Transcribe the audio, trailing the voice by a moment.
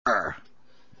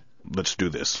Let's do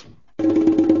this. Hey,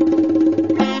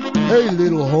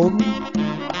 little homie,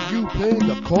 you playing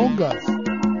the congas.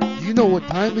 Do you know what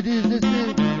time it is this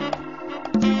is?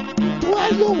 Do I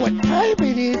know what time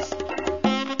it is?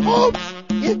 Oops,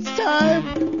 it's time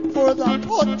for the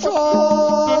POCHO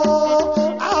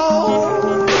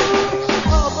Hour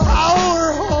of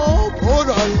Power Home. Hold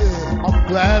on there. I'm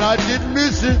glad I didn't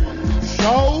miss it.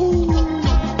 Show.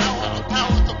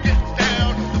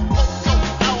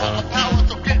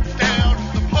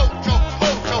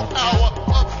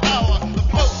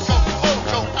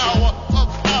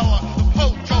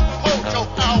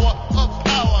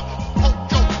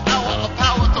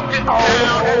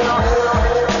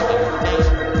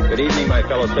 Good evening, my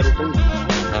fellow citizens.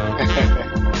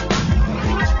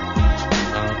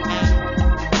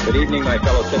 Good evening, my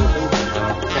fellow citizens.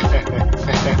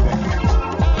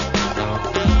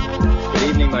 Good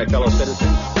evening, my fellow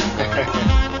citizens.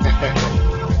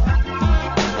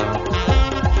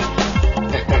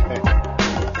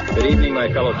 Good evening,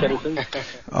 my fellow citizens.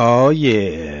 Oh,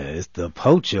 yeah. It's the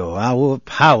POCHO Hour of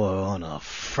Power on a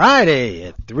Friday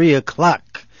at 3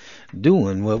 o'clock.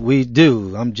 Doing what we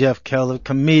do. I'm Jeff Keller,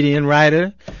 comedian,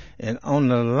 writer. And on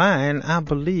the line, I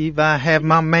believe I have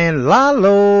my man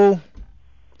Lalo.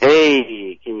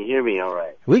 Hey, can you hear me all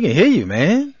right? We can hear you,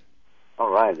 man. All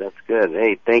right, that's good.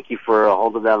 Hey, thank you for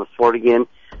holding down the fort again.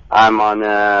 I'm on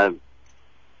I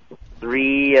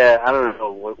don't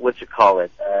know, what you call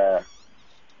it,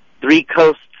 Three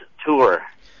Coast Tour.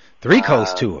 Three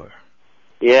Coast Tour.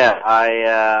 Yeah,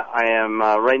 I am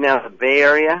right now in the Bay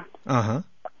Area. Uh-huh.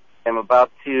 I'm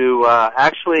about to,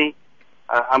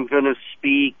 I'm going to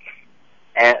speak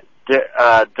at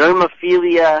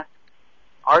Dermophilia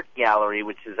Art Gallery,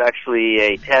 which is actually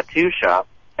a tattoo shop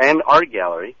and art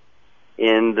gallery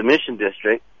in the Mission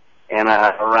District, and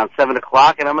around 7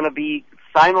 o'clock, and I'm going to be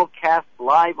simulcast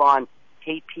live on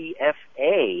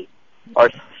KPFK, our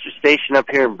sister station up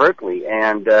here in Berkeley,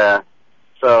 and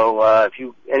so if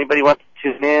anybody wants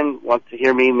to tune in, wants to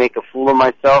hear me make a fool of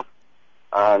myself,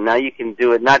 now you can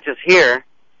do it not just here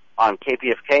on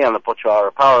KPFK on the POCHO Hour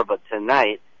of Power, but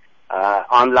tonight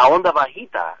on La Onda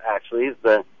Bajita, actually,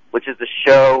 which is the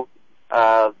show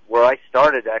where I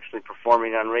started actually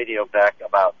performing on radio back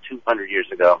about 200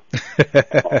 years ago.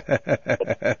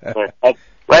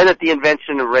 Right at the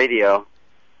invention of radio,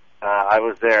 I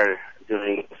was there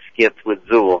doing skits with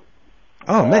Zool.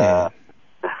 Oh, man.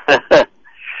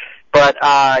 But,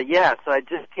 yeah, so I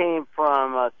just came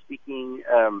from speaking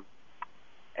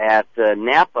at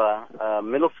Napa,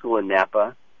 middle school in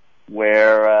Napa,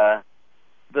 where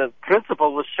the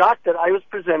principal was shocked that I was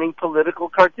presenting political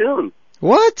cartoons.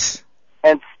 What?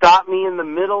 And stopped me in the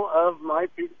middle of my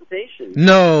presentation.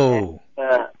 No.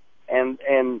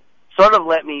 And sort of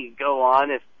let me go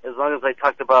on as long as I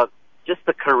talked about just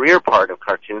the career part of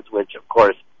cartoons, which, of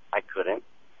course, I couldn't.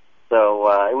 So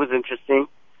it was interesting.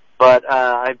 But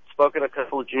I've spoken at a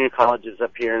couple of junior colleges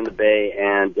up here in the Bay,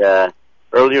 and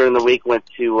earlier in the week went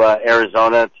to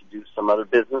Arizona to do some other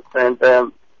business, and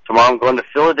tomorrow I'm going to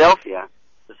Philadelphia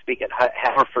to speak at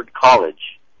Haverford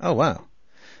College. Oh, wow.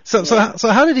 So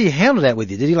how did he handle that with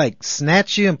you? Did he like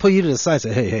snatch you and pull you to the side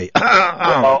and say, hey,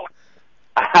 Well,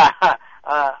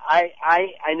 I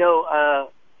know,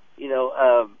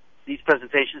 these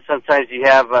presentations, sometimes you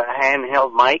have a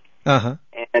handheld mic. Uh-huh.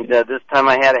 And this time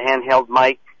I had a handheld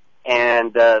mic,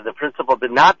 and the principal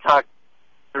did not talk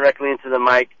directly into the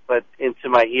mic, but into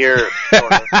my ear,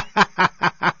 sort of.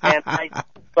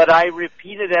 But I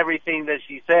repeated everything that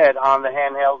she said on the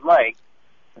handheld mic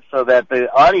so that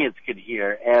the audience could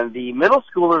hear. And the middle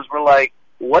schoolers were like,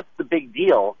 what's the big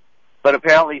deal? But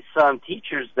apparently some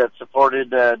teachers that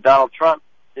supported Donald Trump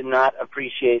did not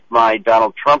appreciate my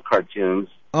Donald Trump cartoons.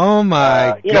 Oh,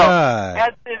 my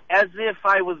God. As if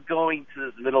I was going to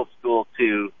this middle school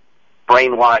to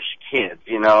brainwash kids,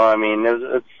 I mean,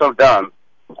 it's so dumb.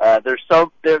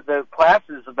 The class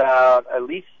is about at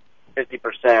least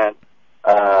 50%,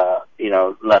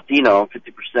 Latino,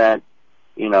 50%,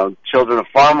 children of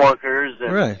farm workers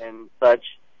and such.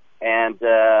 And,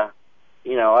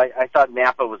 I thought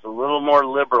Napa was a little more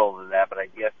liberal than that, but I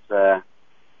guess,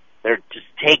 they're just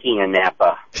taking a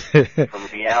Napa from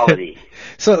reality.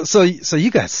 So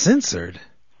you got censored?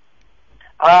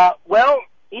 Well,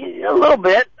 a little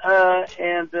bit,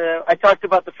 and I talked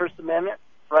about the First Amendment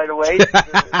right away to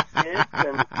the kids,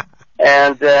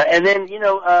 and then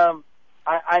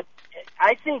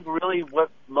I think really what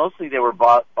mostly they were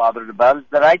bothered about is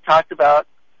that I talked about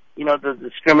the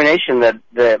discrimination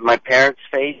that my parents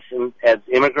face as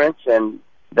immigrants and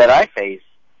that I face.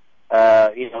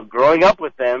 Growing up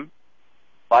with them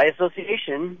by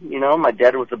association, my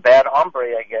dad was a bad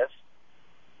hombre, I guess.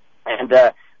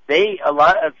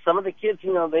 some of the kids,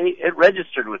 it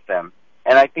registered with them,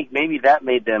 and I think maybe that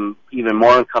made them even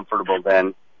more uncomfortable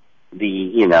than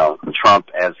the Trump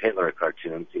as Hitler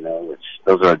cartoons, which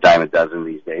those are a dime a dozen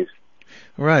these days.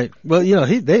 Right. Well,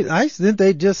 didn't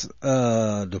they just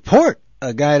deport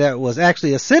a guy that was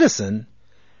actually a citizen,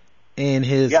 and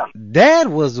his dad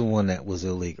was the one that was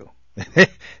illegal.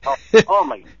 Oh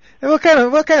my! What kind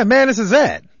of madness is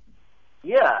that?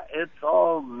 Yeah, it's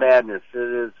all madness. It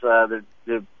is. They're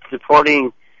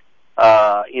deporting,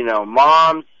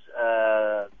 moms.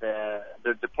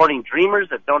 They're deporting dreamers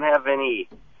that don't have any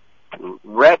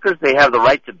records. They have the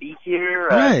right to be here.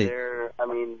 Right.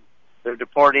 They're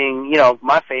deporting.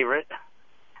 My favorite,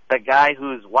 the guy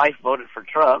whose wife voted for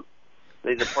Trump.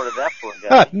 They deported that poor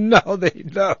guy. No,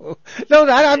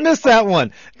 I missed that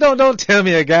one. Don't tell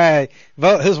me a guy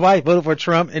his wife voted for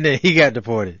Trump and then he got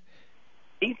deported.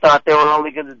 He thought they were only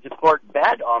going to deport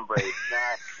bad hombres,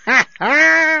 not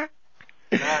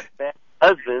bad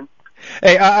husbands.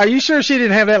 Hey, are you sure she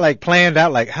didn't have that planned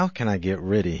out? How can I get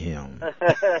rid of him?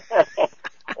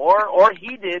 or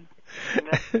he did.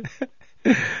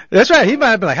 That's right. He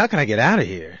might be how can I get out of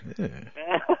here?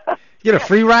 Get a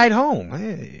free ride home.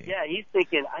 Hey. Yeah, he's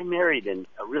thinking, I married a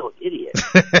real idiot.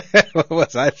 What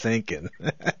was I thinking?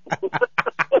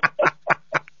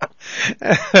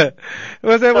 Other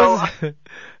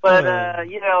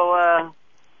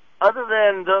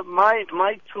than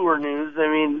my tour news,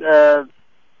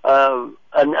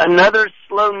 another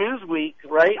slow news week,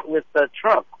 right, with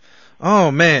Trump.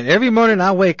 Oh man, every morning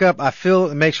I wake up, I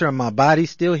make sure my body's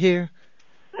still here.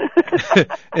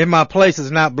 And my place is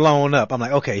not blown up. I'm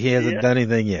like, okay, he hasn't done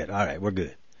anything yet. All right, we're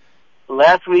good.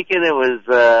 Last weekend it was,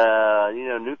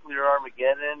 nuclear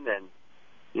Armageddon, and,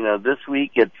 this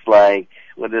week it's what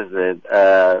is it?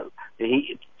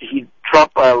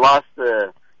 Trump lost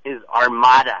his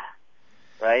armada,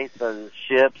 right? The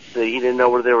ships. He didn't know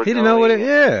where they were going. He didn't know what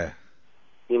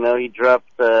he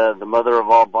dropped the mother of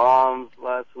all bombs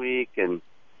last week, and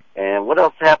what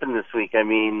else happened this week?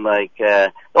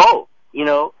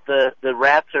 The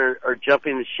rats are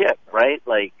jumping the ship, right?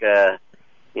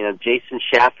 Jason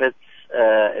Chaffetz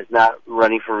is not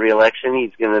running for re-election.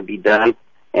 He's going to be done.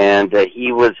 And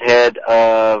he was head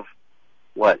of,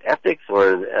 ethics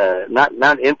or not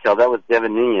Intel. That was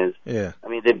Devin Nunes. Yeah.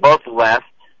 They both left,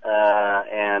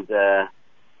 and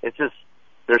it's just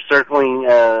they're circling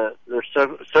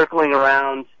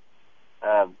around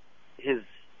his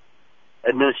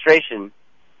administration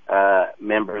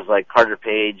members like Carter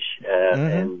Page,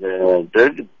 and they're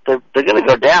going to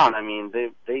go down.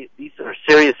 These are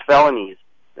serious felonies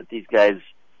that these guys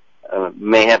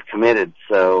may have committed.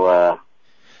 So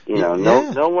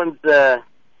no one's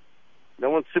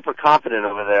super confident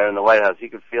over there in the White House. You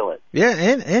can feel it. Yeah,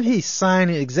 and he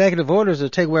signed executive orders to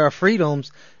take away our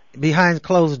freedoms behind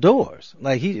closed doors.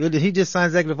 He just signed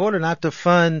executive order not to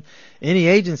fund any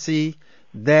agency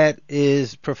that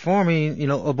is performing,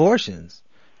 abortions.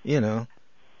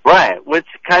 Right, which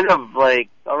kind of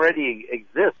already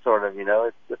exists, sort of.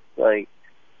 It's just in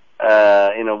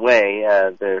a way,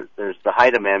 there's the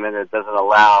Hyde Amendment that doesn't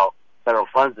allow federal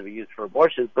funds to be used for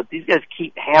abortions, but these guys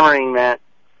keep hammering that,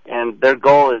 and their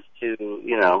goal is to,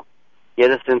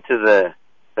 get us into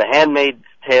the Handmaid's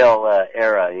Tale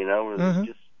era, where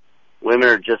just women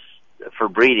are just for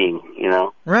breeding,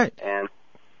 Right. And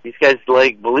these guys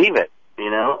believe it,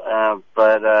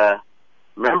 but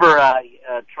remember,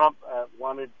 Trump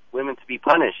wanted women to be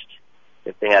punished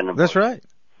if they had an abortion.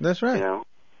 That's right.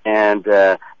 And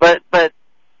but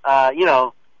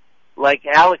like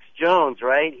Alex Jones,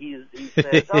 right? He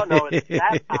says, "Oh no, it's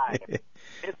that time.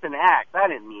 It's an act. I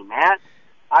didn't mean that.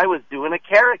 I was doing a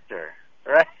character,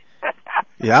 right?"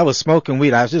 Yeah, I was smoking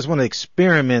weed. I just want to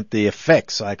experiment the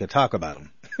effects so I could talk about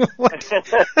them. What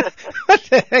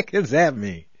the heck does that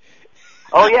mean?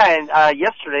 Oh yeah, and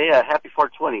yesterday, happy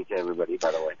 420 to everybody,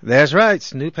 by the way. That's right.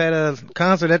 Snoop had a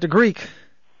concert at the Greek.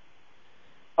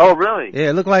 Oh really? Yeah,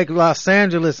 it looked like Los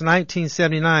Angeles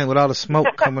 1979 with all the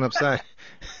smoke coming upside,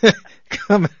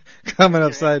 coming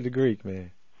upside the Greek,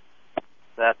 man.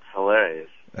 That's hilarious.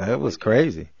 That was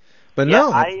crazy. But yeah,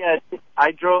 no. I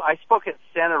spoke at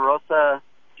Santa Rosa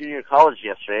Junior College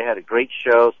yesterday. I had a great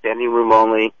show, standing room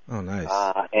only. Oh, nice.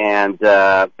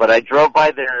 But I drove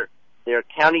by their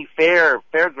county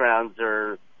fairgrounds,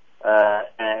 and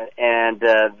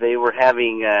they were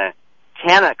having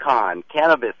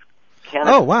cannabis.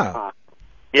 Oh wow!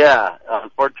 Yeah,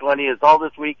 420 is all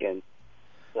this weekend.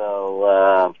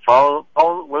 So follow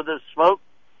where there's smoke,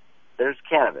 there's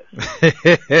cannabis.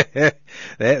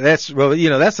 That's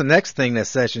the next thing that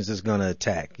Sessions is going to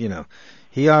attack.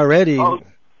 He already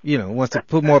wants to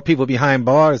put more people behind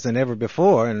bars than ever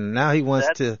before, and now he wants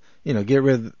to, get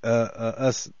rid of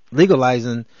us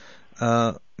legalizing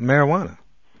marijuana.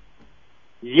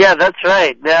 Yeah, that's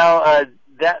right. Now,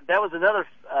 that was another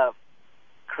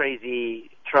crazy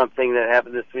Trump thing that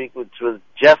happened this week, which was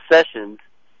Jeff Sessions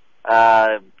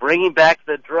bringing back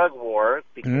the drug war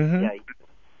because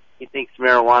he thinks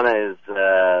marijuana is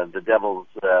the devil's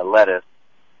lettuce,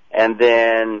 and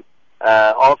then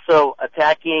also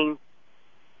attacking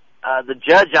the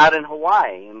judge out in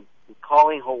Hawaii and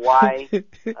calling Hawaii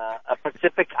a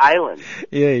Pacific island.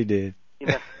 Yeah, he did.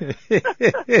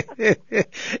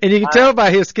 And you can tell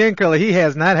by his skin color, he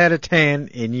has not had a tan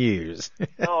in years.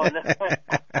 Oh, no.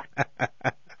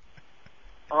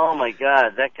 Oh my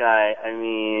God, that guy! I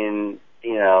mean,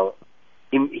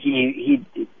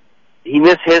 he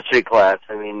missed history class.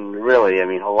 I mean, really. I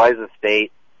mean, Hawaii's a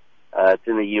state. It's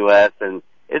in the U.S. and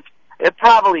it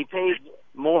probably pays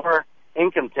more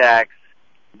income tax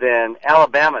than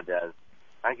Alabama does.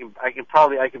 I can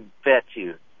bet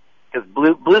you, because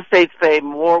blue states pay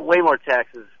way more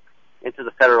taxes into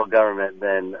the federal government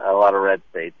than a lot of red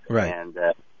states, right? And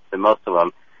than most of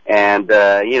them. And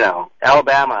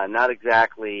Alabama, not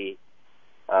exactly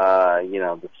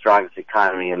the strongest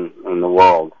economy in the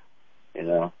world.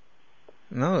 No,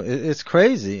 it's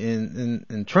crazy.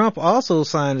 And Trump also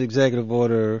signed an executive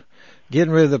order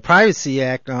getting rid of the Privacy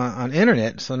Act on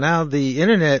internet. So now the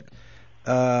internet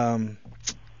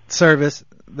service,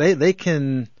 they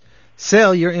can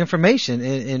sell your information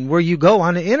and where you go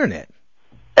on the internet.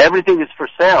 Everything is for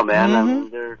sale, man. I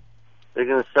mean, they're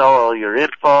going to sell all your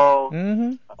info,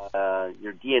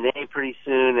 your DNA pretty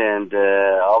soon, and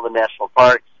all the national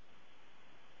parks.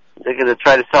 They're going to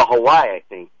try to sell Hawaii, I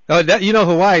think. Oh,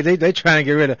 Hawaii. They trying to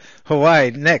get rid of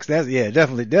Hawaii next. That's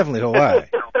definitely Hawaii.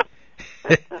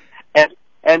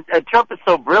 and Trump is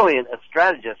so brilliant a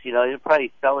strategist. He'll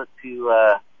probably sell it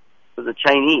to the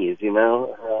Chinese.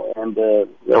 And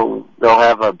they'll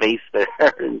have a base there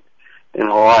in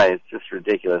Hawaii. It's just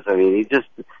ridiculous. I mean, he just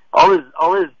all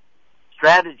his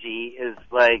strategy is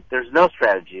like there's no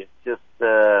strategy. It's just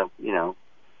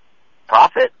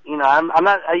profit. I'm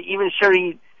not even sure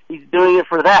he's doing it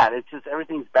for that. It's just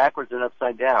everything's backwards and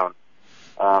upside down.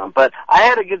 But I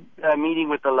had a good meeting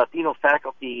with the Latino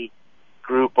faculty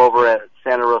group over at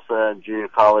Santa Rosa Junior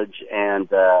College, and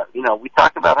we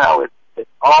talked about how it's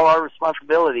all our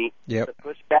responsibility to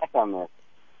push back on this.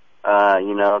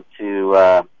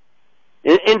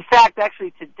 In fact,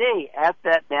 actually today at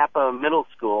that Napa Middle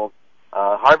School,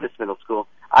 Harvest Middle School,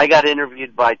 I got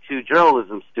interviewed by two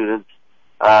journalism students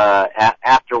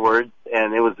afterwards,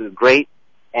 and it was great.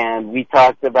 And we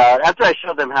talked about, after I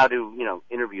showed them how to,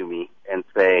 interview me and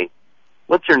say,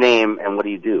 what's your name and what do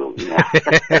you do?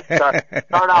 Start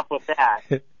off with that.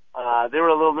 They were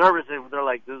a little nervous. They're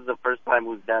like, this is the first time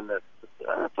we've done this.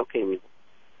 That's okay.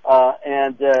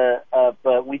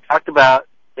 But we talked about,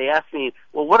 they asked me,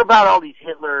 well, what about all these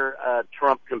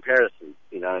Hitler-Trump comparisons,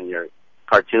 in your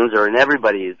cartoons or in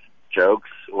everybody's jokes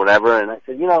or whatever? And I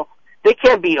said, they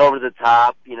can be over the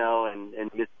top,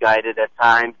 and misguided at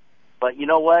times. But you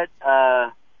know what?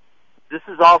 This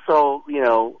is also,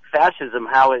 fascism,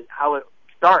 how it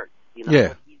starts.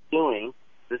 What he's doing.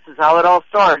 This is how it all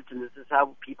starts, and this is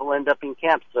how people end up in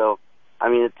camps. So, I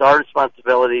mean, it's our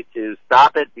responsibility to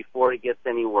stop it before it gets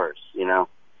any worse,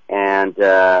 And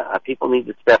people need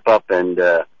to step up and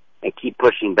keep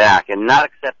pushing back and not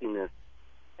accepting this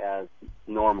as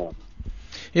normal.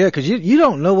 Yeah, because you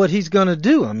don't know what he's going to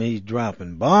do. I mean, he's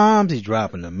dropping bombs. He's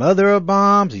dropping the mother of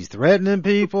bombs. He's threatening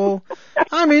people.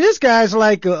 I mean, this guy's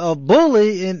like a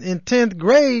bully in 10th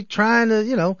grade trying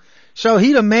to, show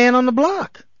he the man on the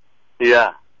block.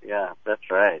 Yeah, that's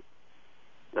right.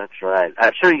 I'm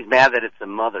sure he's mad that it's a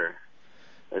mother.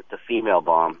 It's a female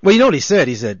bomb. Well, you know what he said?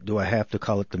 He said, do I have to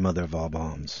call it the mother of all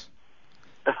bombs?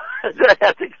 Do I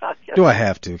have to call it? Do I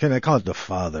have to? Can I call it the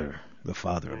father of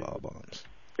all bombs?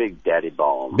 Big Daddy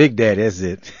Bomb. Big Daddy, that's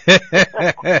it.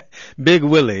 Big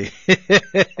Willie.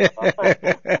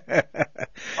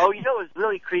 Oh, what's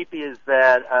really creepy is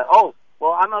that,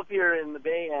 I'm up here in the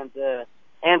Bay, and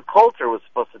Ann Coulter was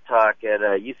supposed to talk at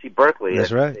UC Berkeley.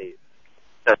 That's right. They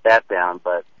shut that down,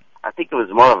 but I think it was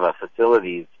more of a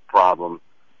facilities problem.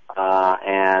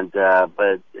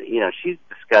 But she's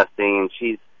disgusting, and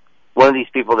she's one of these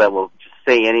people that will just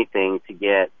say anything to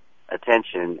get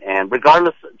attention, and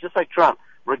regardless, just like Trump,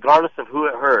 regardless of who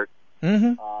it hurts,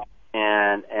 and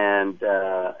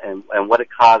what it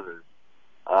causes,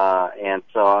 and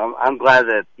so I'm glad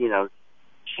that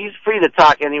she's free to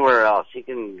talk anywhere else. She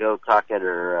can go talk at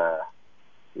her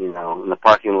in the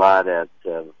parking lot at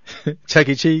Chuck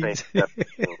E. Cheese.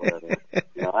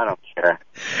 No, I don't care.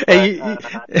 Hey,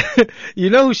 you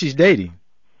know who she's dating?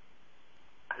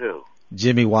 Who?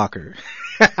 Jimmy Walker.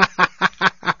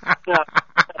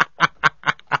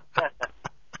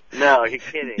 No, you're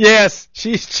kidding. Yes,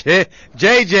 she's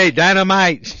JJ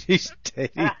Dynamite. She's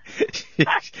dating.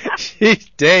 She's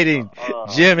dating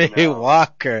Jimmy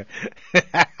Walker.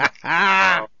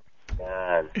 Oh,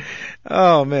 God.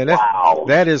 Oh man, Wow.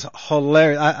 that is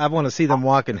hilarious. I want to see them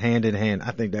walking hand in hand.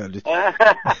 I think that would just.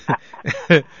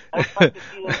 I'd like to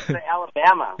see them to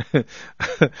Alabama.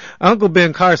 Uncle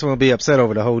Ben Carson will be upset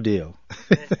over the whole deal.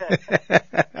 They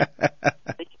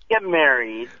should get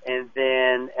married, and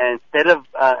then instead of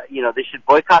they should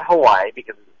boycott Hawaii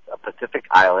because it's a Pacific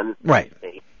island, right?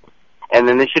 State. And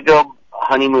then they should go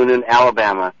honeymoon in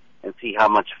Alabama and see how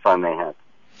much fun they have.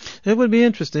 It would be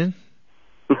interesting.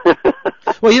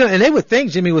 Well, and they would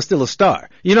think Jimmy was still a star.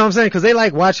 You know what I'm saying? Because they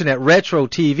like watching that retro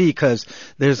TV because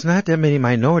there's not that many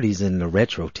minorities in the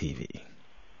retro TV.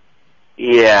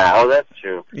 Yeah, that's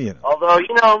true. You know. Although,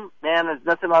 man, there's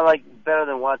nothing I like better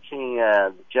than watching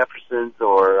the Jeffersons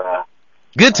or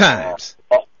Good Times.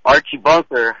 Archie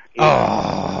Bunker.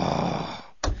 Oh.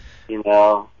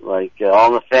 Like All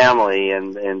in the Family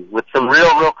and with some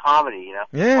real comedy,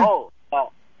 Yeah. Oh,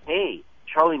 hey,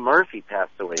 Charlie Murphy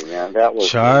passed away, man. That was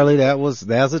Charlie. That was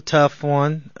a tough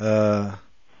one.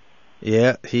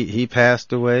 Yeah, he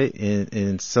passed away,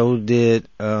 and so did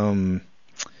Cuba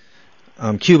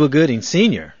Gooding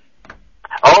Sr.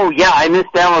 Oh yeah, I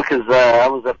missed that one because I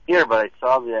was up here, but I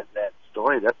saw that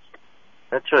story.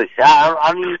 That's really sad.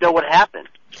 I don't even know what happened.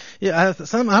 Yeah,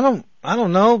 I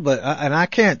don't know, but and I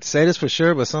can't say this for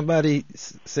sure, but somebody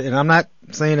said, and I'm not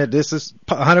saying that this is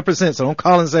 100%, so don't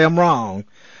call and say I'm wrong.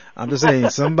 I'm just saying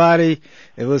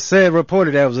it was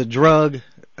reported that it was a drug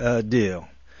deal.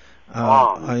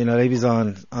 They was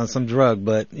on some drug,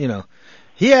 but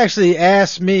he actually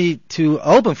asked me to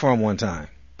open for him one time.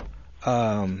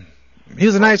 He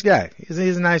was a nice guy. He's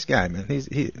a nice guy, man. He's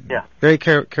very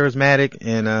charismatic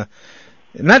and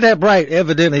not that bright.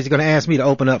 Evidently, he's going to ask me to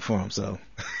open up for him. So.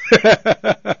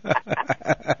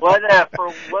 What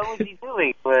was he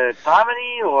doing?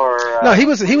 Comedy or? No, he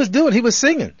was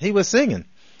singing. He was singing.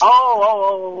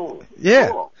 Oh. Yeah.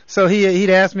 Cool. So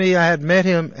he'd asked me. I had met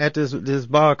him at this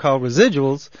bar called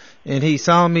Residuals, and he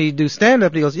saw me do stand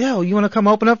up. He goes, "Yo, you want to come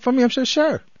open up for me?" I'm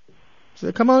sure. I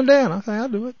said, "Come on down." I said, "I'll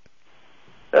do it."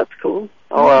 That's cool.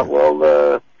 Oh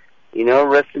well,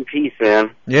 rest in peace,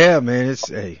 man. Yeah, man.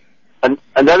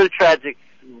 Another tragic,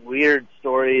 weird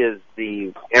story is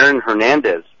the Aaron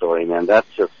Hernandez story, man. That's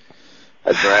just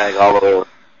a drag all over.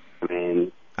 I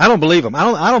mean, I don't believe him.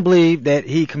 I don't believe that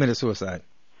he committed suicide.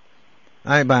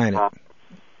 I ain't buying it.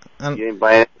 You ain't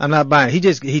buying it? I'm not buying it.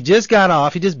 He just got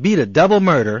off. He just beat a double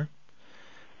murder.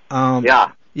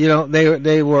 Yeah.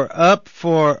 They were up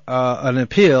for an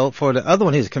appeal for the other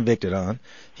one he was convicted on.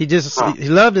 He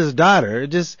loved his daughter.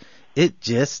 It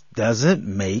just doesn't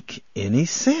make any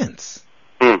sense.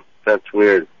 That's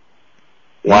weird.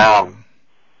 Wow. Yeah.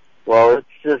 Well, it's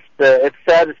just it's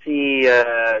sad to see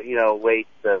waste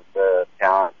of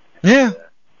talent. Yeah.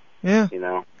 Yeah.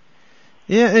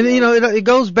 Yeah, and it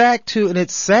goes back to, and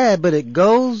it's sad, but it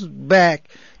goes back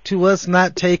to us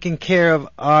not taking care of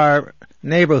our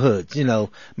neighborhoods,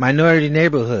 minority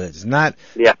neighborhoods, not,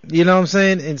 you know what I'm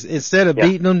saying? Instead of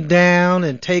beating them down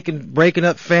and breaking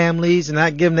up families and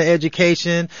not giving them the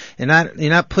education and you're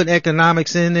not putting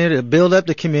economics in there to build up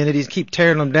the communities, keep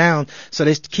tearing them down so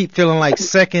they keep feeling like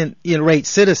second-rate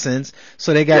citizens,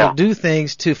 so they got to do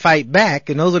things to fight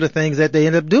back, and those are the things that they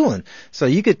end up doing. So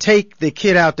you could take the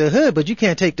kid out the hood, but you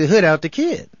can't take the hood out the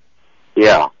kid.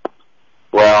 Yeah.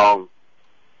 Well,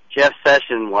 Jeff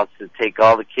Sessions wants to take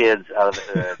all the kids out of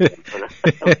the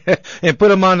hood and put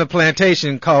them on the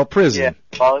plantation called prison.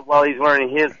 Yeah, while he's wearing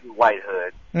his white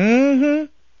hood.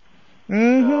 Mm-hmm.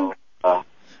 Mm-hmm. So,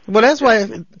 well, that's why,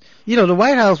 the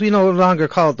White House, we no longer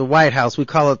call it the White House. We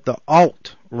call it the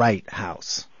alt-right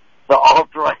house. The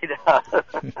alt-right house.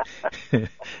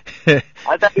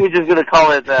 I thought you were just going to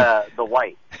call it the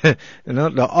white.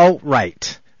 The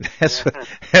alt-right.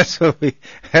 That's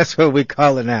what we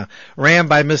call it now. Ran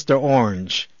by Mr.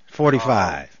 Orange,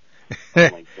 45. Oh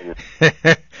my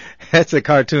goodness. That's a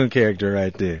cartoon character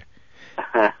right there.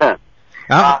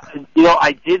 I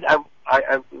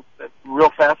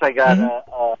real fast. I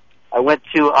got. I went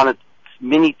on a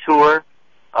mini tour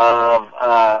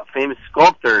of famous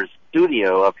sculptor's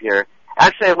studio up here.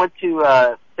 Actually, I went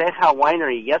to Seja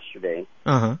Winery yesterday.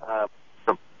 The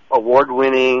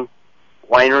award-winning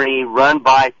winery run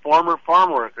by former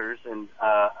farm workers and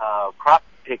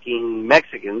crop-picking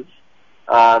Mexicans.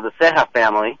 the Ceja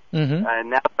family, Mm-hmm. and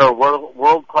now they're a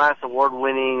world-class,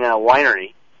 award-winning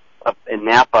winery up in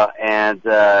Napa, and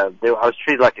I was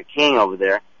treated like a king over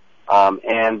there.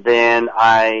 And then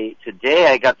today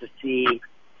I got to see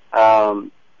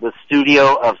the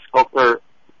studio of sculptor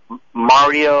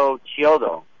Mario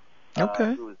Chiodo,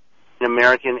 Okay. who was an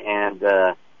American, and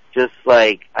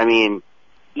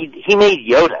he made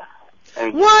Yoda. I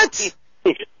mean, What?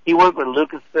 He worked with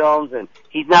Lucasfilms, and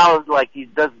he's now he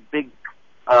does big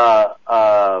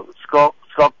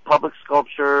public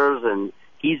sculptures, and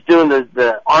he's doing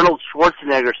the Arnold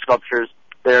Schwarzenegger sculptures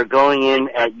that are going in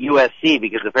at USC,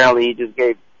 because apparently he just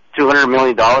gave $200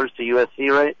 million to USC,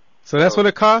 right? So that's what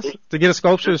it costs to get a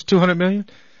sculpture? Is $200 million?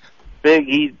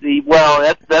 Big.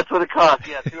 That's what it costs.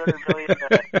 Yeah, $200 million.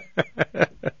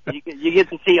 You get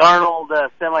to see Arnold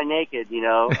semi-naked,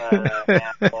 and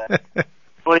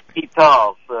 20 feet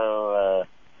tall. So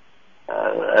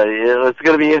it's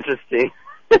going to be interesting.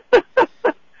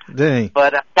 Dang.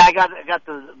 But I got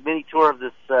the mini tour of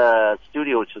this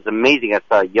studio, which was amazing. I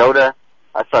saw Yoda.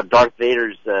 I saw Darth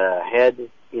Vader's head.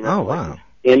 Oh, wow.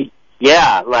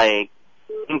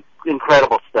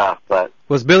 Incredible stuff. But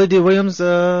was Billy D. Williams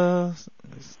still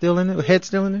in it? Head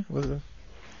still in it? Was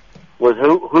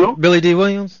who? Billy D.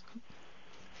 Williams?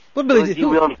 What Billy D.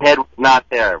 Williams' head was not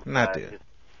there. Not there.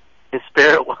 His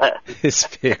spirit was. His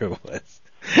spirit was.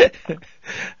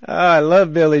 I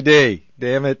love Billy D.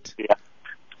 Damn it. Yeah.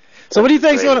 So what do you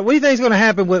think's going to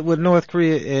happen with North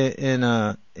Korea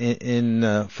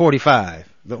in 45,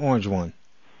 the orange one?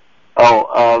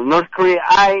 North Korea.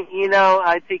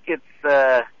 I think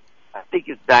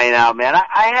it's dying out, man.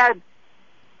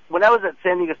 When I was at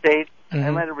San Diego State, Mm-hmm.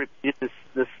 I might have repeated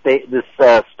this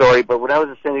story, but when I was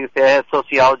at San Diego State, I had a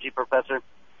sociology professor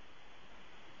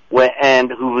who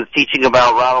was teaching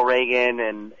about Ronald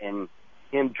Reagan and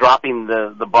him dropping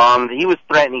the bomb. He was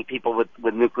threatening people with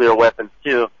nuclear weapons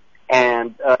too,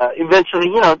 and eventually,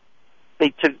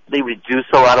 they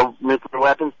reduced a lot of nuclear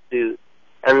weapons, to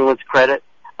everyone's credit.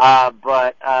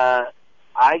 But I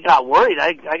got worried.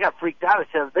 I got freaked out. I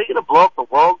said, "Are they going to blow up the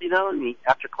world?" And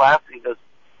after class, he goes,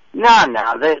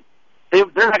 "No, they're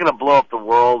not going to blow up the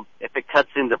world if it cuts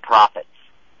into profits."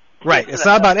 Right. It's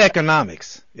all about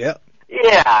economics. Yep.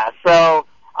 Yeah. So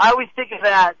I always think of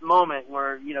that moment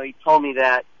where he told me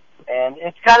that, and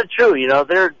it's kind of true.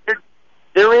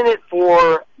 They're in it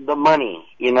for the money.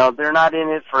 They're not in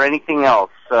it for anything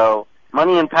else. So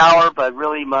money and power, but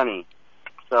really money.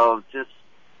 So just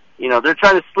they're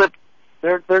trying to slip.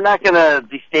 They're not going to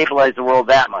destabilize the world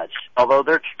that much. Although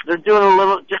they're doing a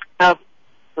little, just enough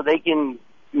so they can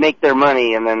make their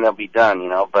money, and then they'll be done.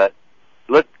 But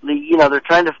look, they're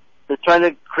trying to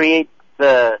create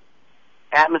the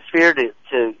atmosphere to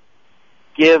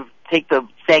take the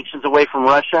sanctions away from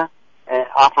Russia,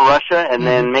 off of Russia, and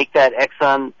then make that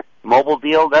Exxon Mobil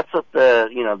deal. That's what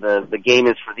the game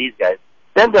is for these guys.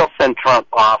 Then they'll send Trump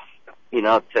off,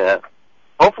 to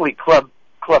hopefully Club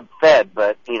Fed,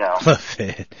 but Club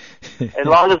Fed. as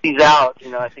long as he's out,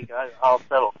 I think I'll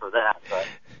settle for that. But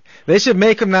they should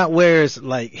make him not wear his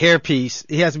hairpiece.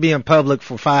 He has to be in public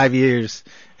for 5 years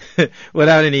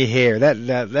without any hair.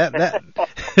 That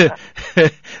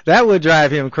would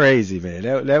drive him crazy, man.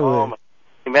 That would.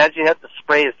 Imagine you have to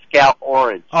spray his scalp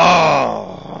orange.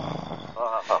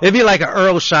 Oh. It'd be like an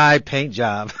Earl Scheib paint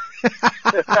job.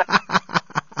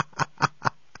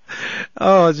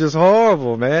 Oh, it's just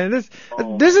horrible, man. This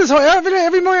is horrible.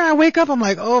 Every morning I wake up, I'm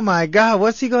like, oh my God,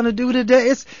 what's he gonna do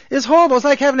today? It's horrible. It's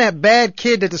like having that bad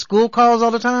kid that the school calls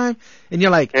all the time, and you're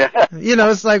like,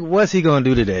 it's like, what's he gonna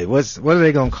do today? What are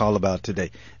they gonna call about today?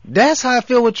 That's how I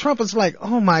feel with Trump. It's like,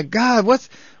 oh my God,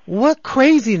 what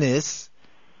craziness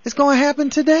is gonna happen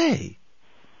today?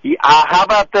 How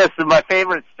about this? My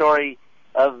favorite story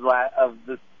of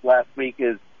this last week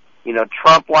is,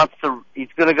 Trump he's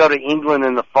going to go to England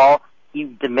in the fall. He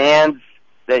demands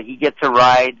that he get to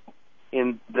ride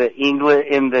in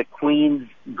the Queen's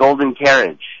golden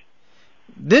carriage.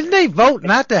 Didn't they vote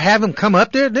not to have him come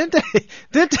up there? Didn't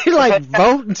they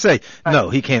vote and say, no,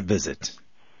 he can't visit?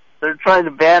 They're trying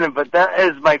to ban him, but that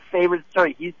is my favorite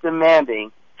story. He's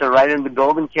demanding to ride in the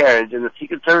golden carriage, and the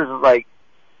Secret Service is like,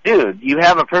 dude, you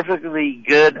have a perfectly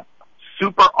good,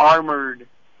 super armored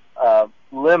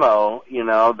limo,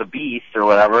 the Beast or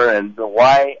whatever, and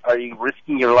why are you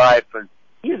risking your life?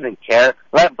 He doesn't care.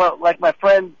 But my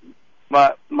friend,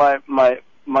 one of my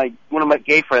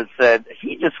gay friends said,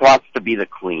 he just wants to be the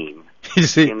Queen. You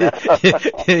see,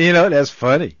 that's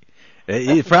funny.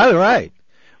 He's probably right.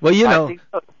 Well, I think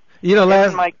so. Him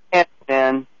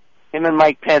and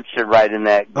Mike Pence should ride in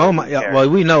that. Oh my! Yeah, well,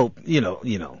 we know.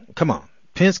 Come on.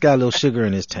 Pence got a little sugar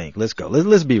in his tank. Let's go.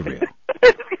 Let's be real.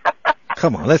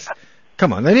 Come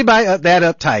on. Anybody that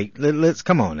uptight? Let's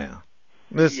come on now.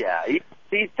 Yeah,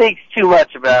 he thinks too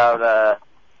much about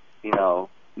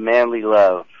manly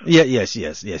love. Yeah, yes.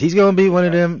 He's gonna be one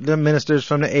of them ministers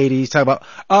from the 80s talking about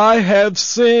I have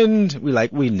sinned.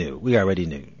 We knew. We already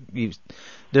knew.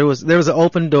 There was an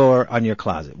open door on your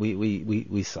closet.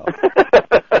 We saw.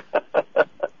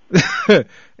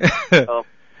 Oh.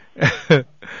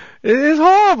 It's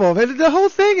horrible. The whole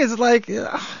thing is like we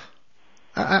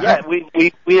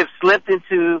have slipped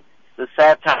into the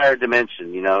satire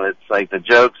dimension. It's like the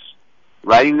jokes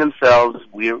writing themselves.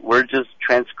 We're just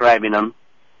transcribing them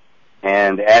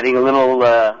and adding a little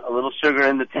sugar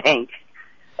in the tank,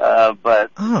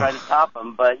 but trying to top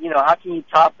them. But how can you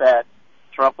top that?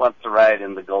 Trump wants to ride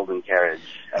in the golden carriage.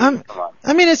 Come on.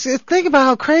 I mean, think about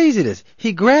how crazy it is.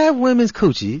 He grabbed women's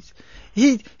coochies.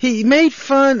 He made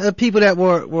fun of people that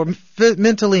were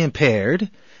mentally impaired.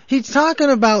 He's talking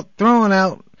about throwing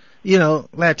out,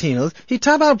 Latinos. He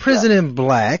talked about imprisoning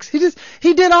blacks. He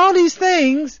did all these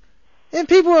things, and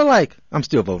people are like, I'm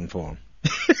still voting for him.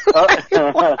 What?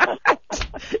 You're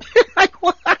like,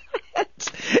 what? And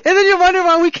then you wonder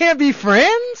why we can't be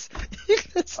friends?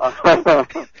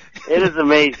 It is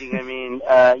amazing. I mean,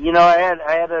 I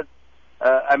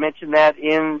mentioned that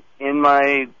in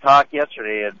my talk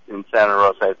yesterday in Santa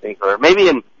Rosa, I think, or maybe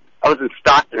I was in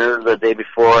Stockton the day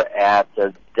before at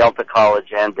Delta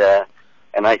College, and I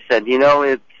said,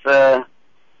 it's, I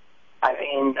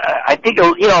think,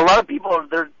 a lot of people,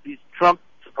 these Trump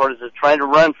supporters are trying to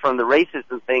run from the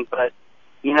racism thing, but,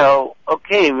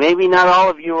 okay, maybe not all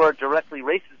of you are directly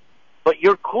racist, but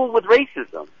you're cool with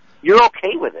racism. You're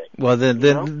okay with it. Well, they're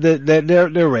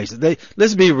racist.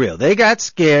 Let's be real. They got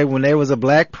scared when there was a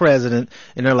black president,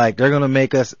 and they're like, they're going to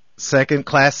make us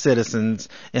second-class citizens,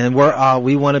 and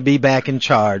we want to be back in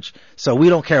charge, so we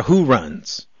don't care who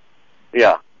runs.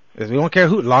 Yeah. We don't care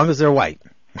who, as long as they're white.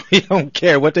 We don't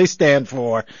care what they stand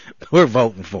for. We're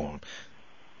voting for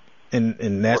them.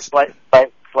 And that's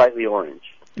slightly orange.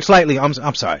 Slightly.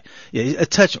 I'm sorry. Yeah, a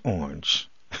touch orange.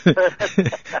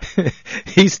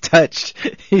 He's touched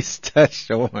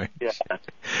orange.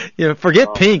 Yeah.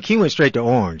 Forget pink. He went straight to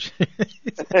orange.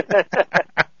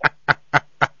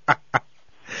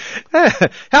 I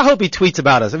hope he tweets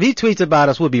about us. If he tweets about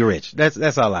us, we'll be rich.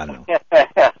 That's all I know.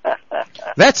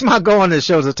 That's my goal on this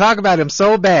show, to talk about him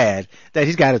so bad that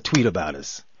he's got to tweet about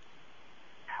us.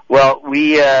 Well,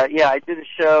 I did a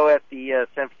show at the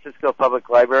San Francisco Public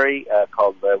Library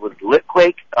called with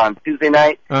Litquake on Tuesday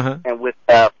night, and with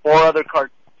 4 other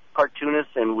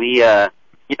cartoonists, and we, one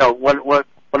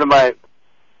of my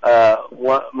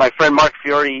friend Mark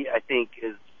Fiore, I think,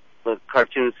 is the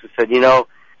cartoonist who said,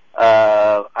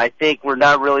 I think we're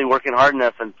not really working hard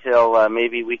enough until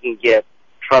maybe we can get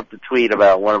Trump to tweet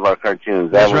about one of our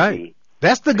cartoons. That's right.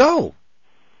 That's the goal.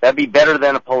 That'd be better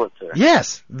than a Pulitzer.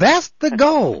 Yes, that's the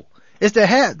goal. Is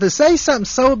to say something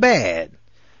so bad.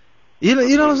 You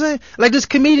know what I'm saying? Like this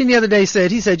comedian the other day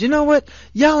said, you know what?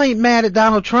 Y'all ain't mad at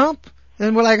Donald Trump.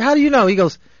 And we're like, how do you know? He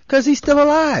goes, 'cause he's still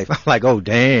alive. I'm like, oh,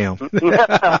 damn.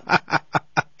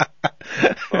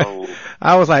 Oh.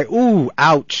 I was like, ooh,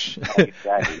 ouch.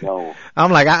 Exactly, no.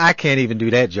 I'm like, I can't even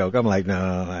do that joke. I'm like,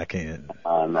 no, I can't.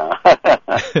 No.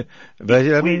 But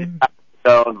I mean,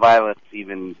 no violence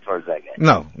even towards that guy.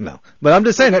 No. But I'm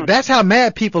just saying that's how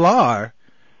mad people are,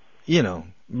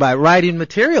 by writing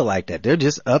material like that. They're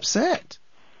just upset.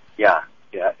 Yeah,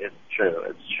 it's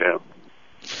true.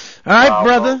 All right,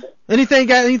 brother.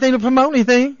 Got anything to promote?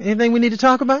 Anything we need to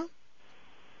talk about?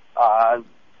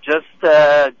 Just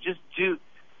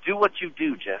do what you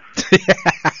do, Jeff.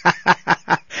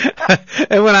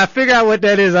 And when I figure out what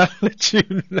that is, I'll let you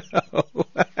know.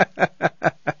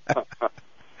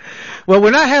 Well, we're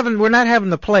not having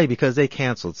the play because they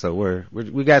canceled, so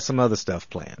we got some other stuff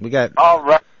planned. All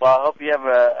right. Well, I hope you have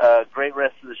a great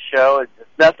rest of the show. It's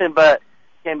nothing but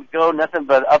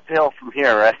uphill from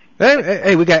here, right?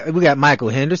 Hey, we got Michael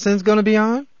Henderson's going to be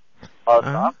on. Oh,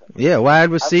 that's awesome. Yeah, wide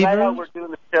receiver. I know we're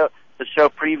doing the show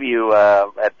preview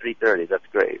at 3:30. That's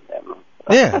great.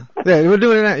 Yeah, we're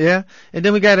doing that. Yeah, and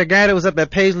then we got a guy that was up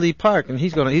at Paisley Park, and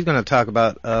he's gonna talk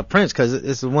about Prince because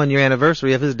it's the 1 year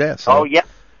anniversary of his death. So. Oh yeah,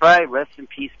 right. Rest in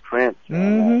peace, Prince.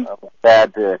 I'm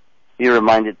sad to be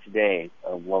reminded today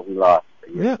of what we lost.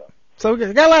 Yeah. So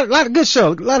we got a lot of good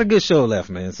show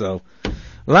left, man. So,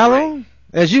 Lalo,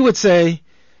 as you would say,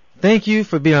 thank you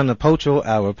for being on the POCHO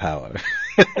Hour Power.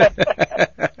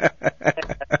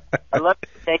 I love to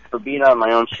thank you for being on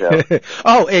my own show.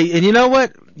 Oh, hey, and you know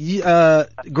what?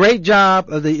 Great job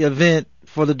of the event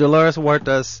for the Dolores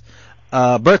Huerta's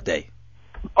birthday.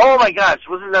 Oh my gosh,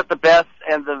 wasn't that the best?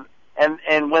 And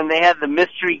when they had the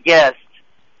mystery guest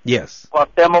Yes.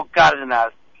 Cuauhtemoc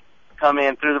Cárdenas come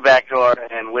in through the back door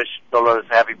and wish Dolores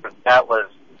happy birthday. That was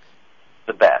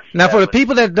the best. Now, for the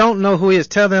people that don't know who he is,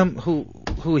 tell them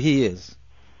who he is.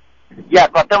 Yeah,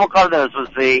 Cuauhtemoc Cárdenas was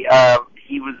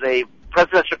he was a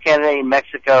presidential candidate in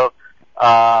Mexico,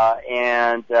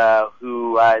 and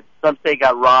who some say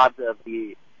got robbed of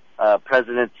the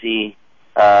presidency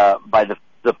by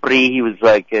the PRI. He was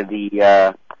like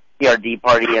the PRD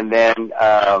party, and then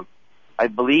I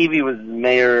believe he was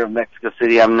mayor of Mexico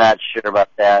City. I'm not sure about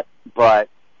that, but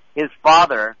his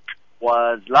father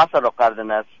was Lázaro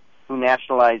Cárdenas, who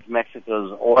nationalized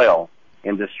Mexico's oil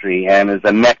industry and is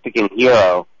a Mexican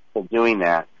hero for doing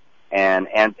that, and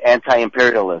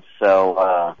anti-imperialist.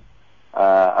 So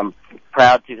I'm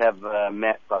proud to have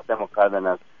met Cuauhtemoc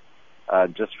Cárdenas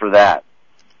just for that.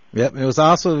 Yep, it was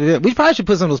also. We probably should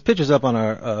put some of those pictures up on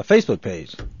our Facebook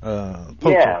page. Yeah,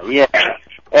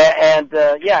 and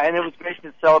it was great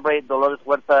to celebrate Dolores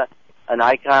Huerta, an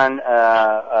icon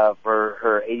for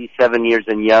her 87 years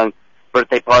and young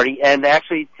birthday party. And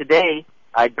actually today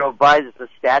I drove by. There's a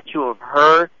statue of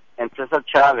her and Cesar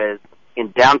Chavez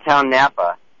in downtown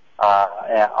Napa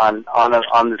on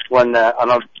this one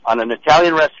on an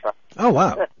Italian restaurant. Oh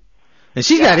wow. And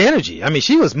she got energy. I mean,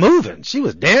 she was moving. She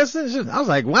was dancing. I was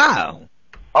like, wow.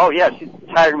 Oh, yeah. She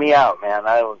tired me out, man.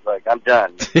 I was like, I'm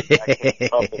done.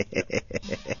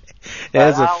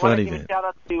 That's a funny man. I want to give a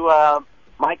shout-out to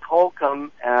Mike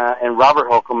Holcomb and Robert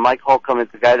Holcomb. Mike Holcomb is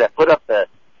the guy that put up the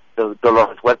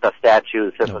Dolores Huerta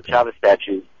statue, the Cesar Chavez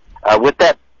statue. With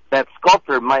that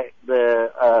sculptor, Mario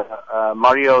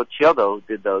Chiodo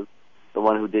did those, the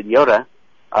one who did Yoda.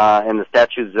 And the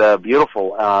statue's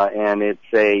beautiful. And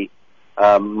it's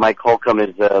Mike Holcomb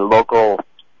is a local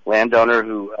landowner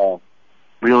who,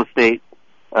 real estate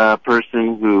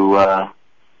person who owns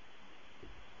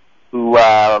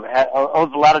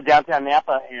a lot of downtown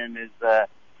Napa and is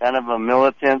kind of a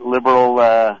militant,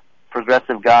 liberal,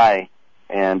 progressive guy,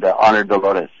 and honored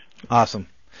Dolores. Awesome.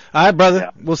 All right, brother.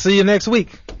 Yeah. We'll see you next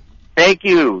week. Thank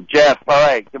you, Jeff. All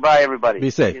right. Goodbye, everybody.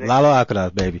 Be safe. Lalo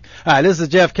Alcaraz, baby. All right, this is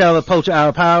Jeff Keller, Poacher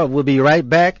Hour Power. We'll be right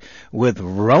back with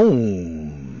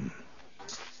Rome.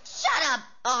 Shut up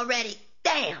already.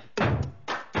 Damn.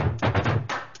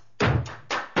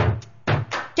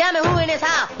 Tell me who in this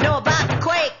house know about the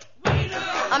quake.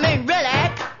 I mean, really?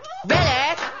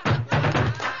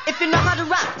 If you know how to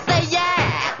rock, say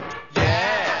yeah.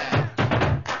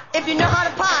 Yeah. If you know how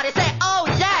to party, say oh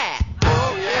yeah.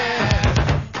 Oh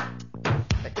yeah.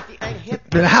 But if you ain't hip,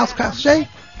 did the house crowd shake?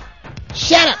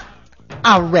 Shut up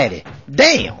already.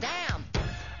 Damn.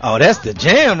 Oh, that's the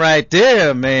jam right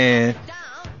there, man.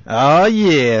 Oh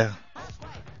yeah.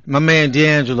 My man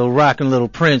D'Angelo rocking Little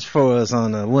Prince for us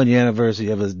on the 1 year anniversary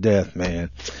of his death, man.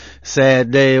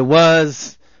 Sad day it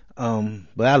was.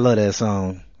 But I love that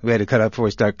song. We had to cut up before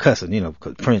we start cussing, you know,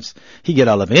 because Prince, he get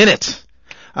all up in it.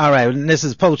 All right, this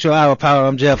is Poacher Hour Power.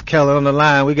 I'm Jeff Keller on the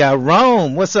line. We got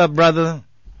Rome. What's up, brother?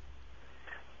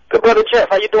 Good, brother Jeff.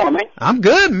 How you doing, man? I'm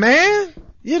good, man.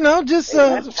 You know, just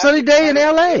a sunny day in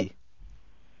L.A.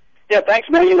 Yeah, thanks,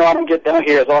 man. You know, I don't get down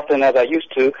here as often as I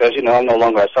used to because, you know, I'm no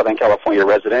longer a Southern California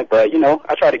resident. But, you know,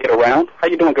 I try to get around. How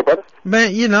you doing, good brother?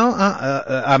 Man, you know,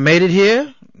 I made it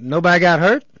here. Nobody got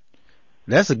hurt.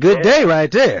 That's a good day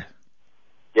right there.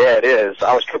 Yeah, it is.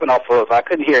 I was tripping off of, I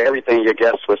couldn't hear everything your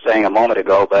guest was saying a moment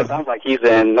ago, but it sounds like he's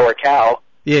in NorCal.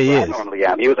 Yeah, he is. I normally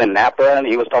am. He was in Napa, and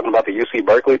he was talking about the UC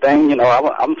Berkeley thing. You know,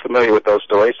 I'm familiar with those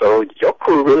stories, so your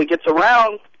crew really gets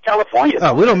around California.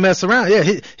 Oh, we don't mess around. Yeah,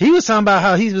 he was talking about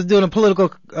how he was doing a political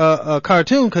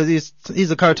cartoon because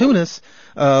he's a cartoonist.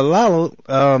 Lalo,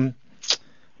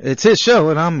 it's his show,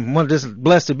 and I'm just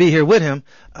blessed to be here with him.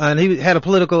 And he had a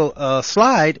political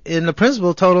slide, and the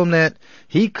principal told him that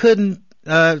he couldn't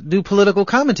do political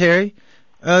commentary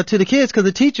to the kids because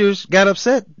the teachers got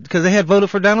upset because they had voted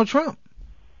for Donald Trump.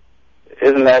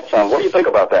 Isn't that something? What do you think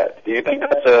about that? Do you think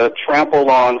that's a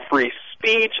trample on free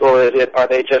speech, or are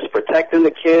they just protecting the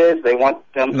kids? They want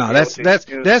them. No, that's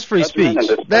free speech.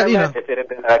 That, you know, if it had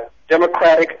been a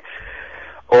Democratic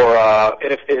or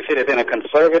if it had been a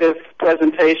conservative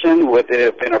presentation, would it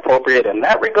have been appropriate in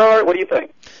that regard? What do you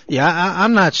think? Yeah,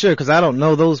 I'm not sure because I don't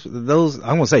know those. I'm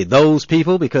gonna say those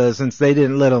people because since they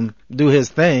didn't let him do his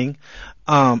thing.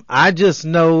 I just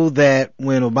know that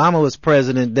when Obama was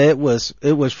president, it was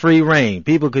free reign.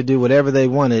 People could do whatever they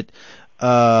wanted,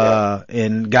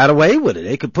 and got away with it.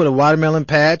 They could put a watermelon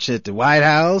patch at the White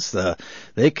House.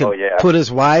 They could put his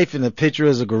wife in a picture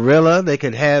as a gorilla. They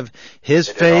could have his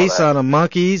face on a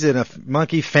monkeys in a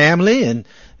monkey family, and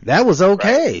that was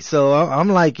okay. Right. So I'm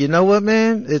like, you know what,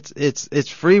 man? It's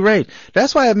free reign.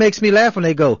 That's why it makes me laugh when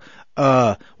they go,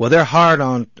 Well, they're hard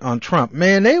on Trump.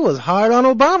 Man, they was hard on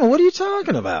Obama. What are you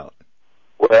talking about?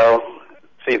 Well,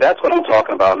 see, that's what I'm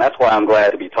talking about, and that's why I'm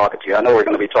glad to be talking to you. I know we're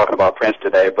going to be talking about Prince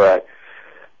today, but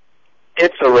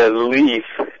it's a relief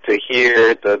to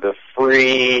hear the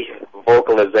free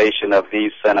vocalization of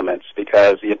these sentiments,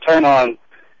 because you turn on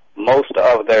most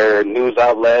of their news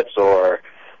outlets or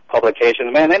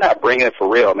publications, man, they're not bringing it for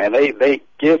real, man. They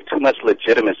give too much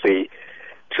legitimacy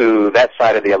to that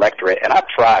side of the electorate, and I've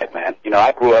tried, man. You know,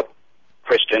 I grew up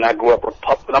Christian. I grew up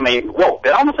Republican. I mean, whoa,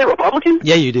 did I almost say Republican?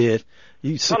 Yeah, you did. No,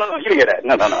 you didn't hear that.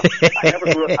 No. I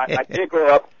never grew up. I did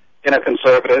grow up in a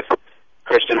conservative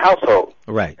Christian household.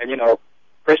 Right. And, you know,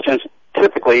 Christians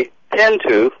typically tend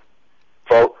to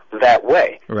vote that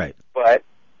way. Right. But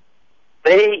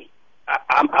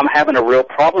I'm having a real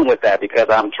problem with that, because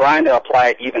I'm trying to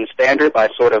apply even standard by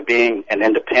sort of being an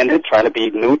independent, trying to be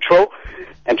neutral,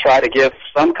 and try to give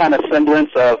some kind of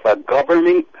semblance of a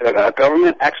government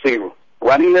actually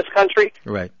running this country.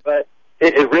 Right. But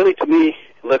it really, to me,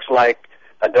 looks like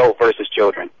adult versus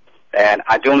children. And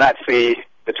I do not see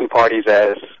the two parties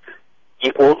as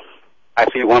equal. I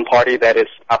see one party that is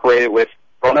operated with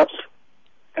grown-ups,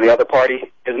 and the other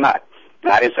party is not.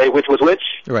 And I didn't say which was which.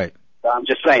 Right. I'm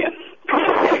just saying.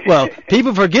 Well,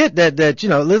 people forget that you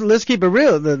know, let's keep it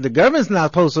real. The government's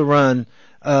not supposed to run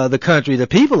the country. The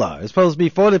people are. It's supposed to be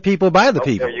for the people, by the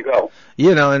people. There you go.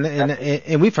 You know,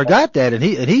 and we forgot that, and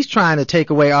he's trying to take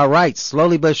away our rights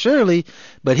slowly but surely.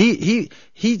 But he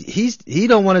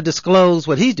don't want to disclose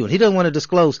what he's doing. He doesn't want to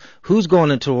disclose who's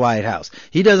going into the White House.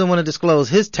 He doesn't want to disclose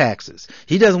his taxes.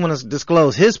 He doesn't want to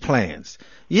disclose his plans.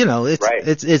 You know,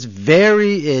 it's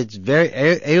very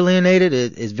alienated.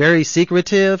 It's very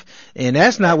secretive, and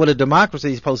that's not what a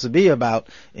democracy is supposed to be about.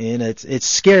 And it's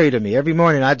scary to me. Every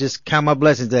morning I just count my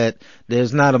blessings that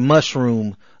there's not a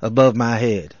mushroom above my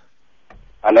head.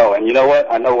 I know, and you know what?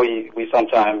 I know we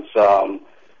sometimes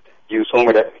use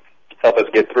humor to help us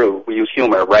get through. We use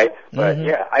humor, right? But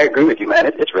yeah, I agree with you, man.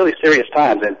 It's really serious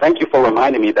times, and thank you for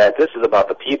reminding me that this is about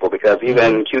the people, because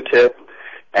even Q-Tip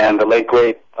and the late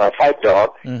great Fight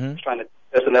Dog was trying to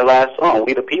listen to their last song,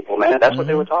 "We the People," man. That's what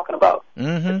they were talking about.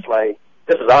 It's like,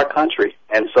 this is our country,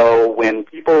 and so when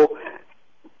people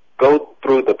go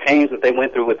through the pains that they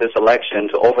went through with this election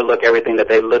to overlook everything that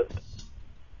they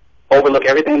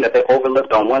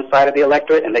overlooked on one side of the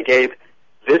electorate, and they gave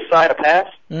this side a pass,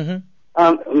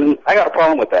 I got a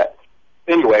problem with that.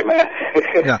 Anyway, man.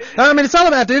 No, I mean, it's all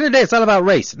about, at the end of the day, it's all about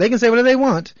race. They can say whatever they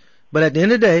want, but at the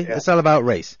end of the day, it's all about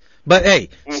race. But hey,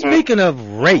 speaking of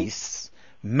race,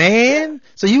 man,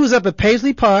 so you was up at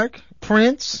Paisley Park,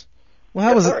 Prince. Well,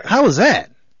 how was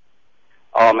that?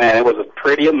 Oh man, it was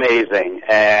pretty amazing,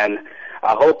 and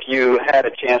I hope you had a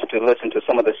chance to listen to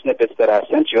some of the snippets that I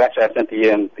sent you. Actually, I sent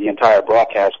the entire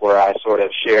broadcast where I sort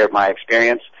of shared my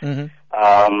experience.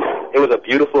 It was a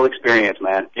beautiful experience,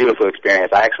 man. Beautiful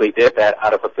experience. I actually did that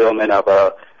out of fulfillment of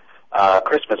a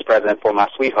Christmas present for my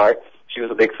sweetheart. She was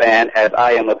a big fan, as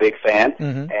I am a big fan,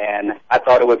 and I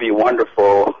thought it would be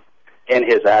wonderful in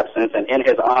his absence and in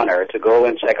his honor to go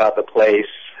and check out the place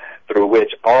through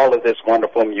which all of this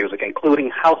wonderful music,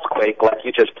 including Housequake, like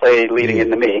you just played leading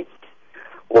into me,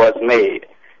 was made.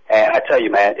 And I tell you,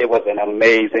 man, it was an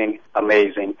amazing,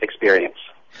 amazing experience.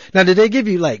 Now, did they give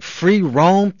you like free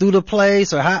roam through the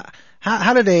place, or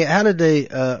how did they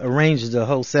arrange the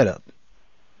whole setup?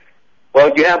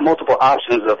 Well, you have multiple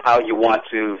options of how you want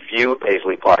to view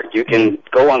Paisley Park. You can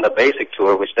go on the basic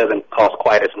tour, which doesn't cost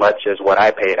quite as much as what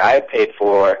I paid. I paid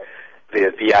for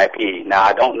the VIP. Now,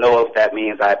 I don't know if that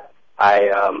means I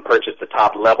purchased the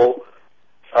top level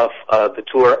of the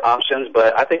tour options,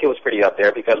 but I think it was pretty up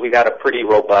there because we got a pretty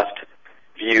robust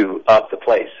view of the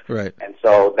place. Right. And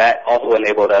so that also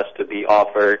enabled us to be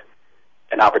offered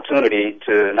an opportunity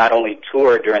to not only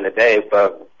tour during the day,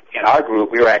 but in our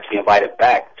group, we were actually invited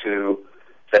back to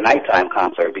the nighttime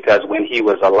concert, because when he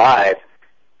was alive,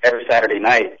 every Saturday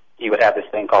night, he would have this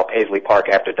thing called Paisley Park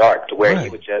After Dark, to where he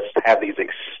would just have these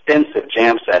extensive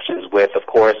jam sessions with, of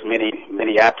course, many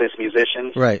Minneapolis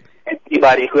musicians, right, and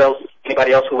anybody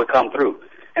else who would come through.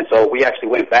 And so we actually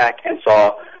went back and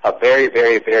saw a very,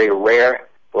 very, very rare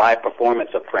live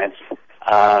performance of Prince.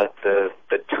 The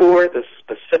tour, the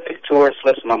specific tour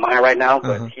slips my mind right now,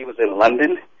 but he was in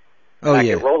London. Oh, I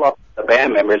could roll up the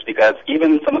band members, because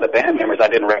even some of the band members I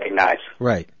didn't recognize.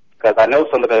 Right. Because I know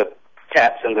some of the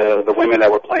cats and the women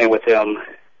that were playing with him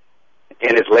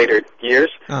in his later years,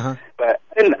 but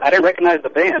I didn't recognize the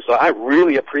band, so I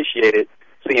really appreciated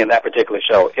seeing that particular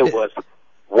show. It was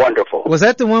wonderful. Was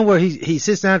that the one where he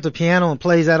sits down at the piano and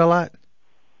plays that a lot?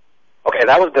 Okay,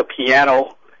 that was the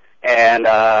piano, and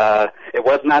it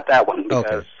was not that one,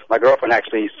 because my girlfriend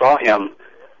actually saw him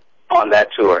on that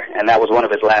tour, and that was one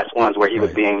of his last ones where he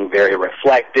was being very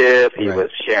reflective. He was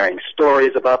sharing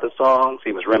stories about the songs.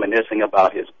 He was reminiscing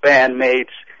about his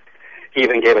bandmates. He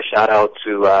even gave a shout-out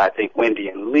to, I think, Wendy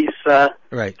and Lisa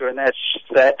during that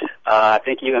set. I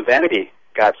think even Vanity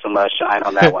got some shine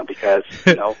on that one because,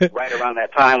 you know, right around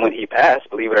that time when he passed,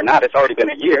 believe it or not, it's already been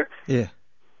a year. Yeah.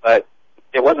 But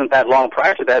it wasn't that long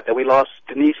prior to that we lost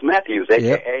Denise Matthews,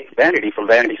 a.k.a. Vanity from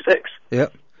Vanity 6.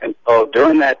 Yep. And so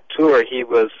during that tour, he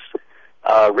was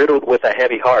riddled with a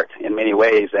heavy heart in many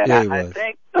ways. And I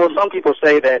think, you know, some people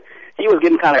say that he was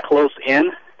getting kind of close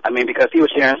in. I mean, because he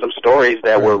was sharing some stories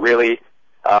that were really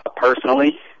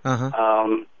personally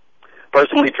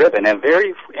driven and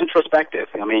very introspective.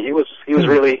 I mean, he was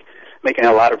really making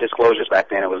a lot of disclosures back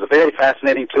then. It was a very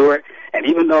fascinating tour. And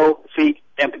even though,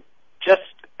 and just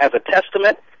as a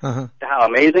testament to how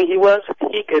amazing he was,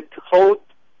 he could hold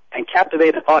and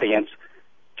captivate an audience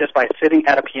just by sitting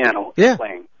at a piano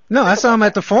playing. No, I saw him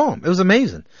at the Forum. It was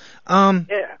amazing.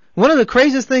 One of the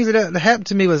craziest things that happened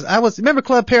to me was remember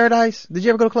Club Paradise? Did you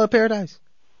ever go to Club Paradise?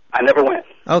 I never went.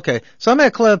 Okay. So I'm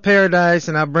at Club Paradise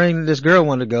and I bring this girl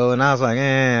wanted to go and I was like,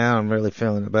 I'm really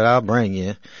feeling it, but I'll bring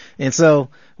you. And so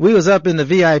we was up in the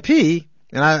VIP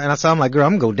and I saw, I'm like, girl,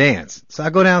 I'm gonna go dance. So I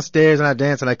go downstairs and I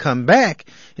dance and I come back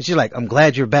and she's like, I'm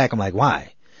glad you're back. I'm like,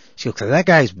 why? She goes, 'cause that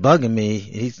guy's bugging me.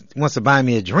 He wants to buy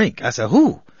me a drink. I said,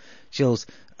 who? She goes,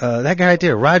 that guy right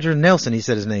there, Roger Nelson, he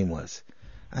said his name was.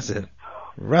 I said,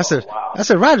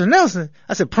 Roger Nelson.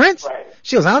 I said, Prince? Right.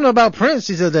 She goes, I don't know about Prince.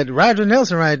 She said, that Roger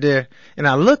Nelson right there. And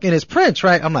I look and it's Prince,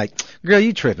 right? I'm like, girl,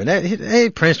 you tripping. Hey,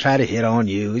 Prince tried to hit on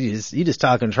you. You just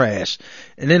talking trash.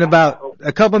 And then about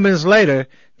a couple minutes later,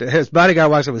 his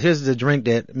bodyguard walks up with, here's the drink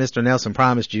that Mr. Nelson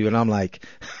promised you. And I'm like,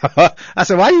 I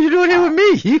said, why are you doing it with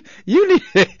me?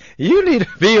 You need to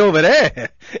be over there.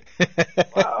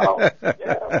 Wow.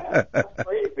 Yeah, man. That's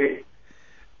crazy.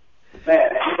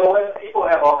 Man, you know what? People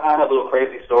have all kind of little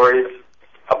crazy stories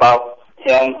about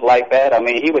him like that. I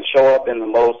mean, he would show up in the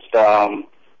most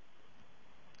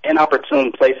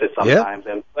inopportune places sometimes,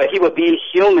 but he would be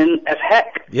human as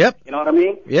heck. Yep. You know what I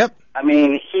mean? Yep. I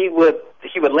mean, he would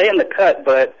lay in the cut,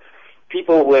 but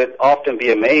people would often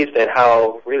be amazed at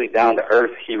how really down to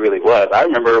earth he really was. I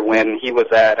remember when he was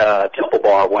at Temple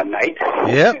Bar one night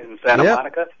in Santa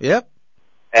Monica. Yep.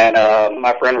 And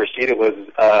my friend Rashida was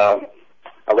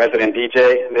a resident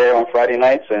DJ there on Friday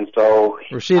nights, and so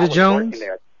Rashida Jones.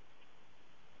 There.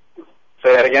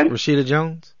 Say that again. Rashida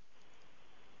Jones.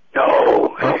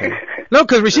 No. Okay. No,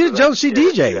 because Rashida Jones, she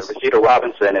DJs. Rashida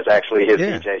Robinson is actually his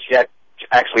DJ. She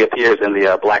actually appears in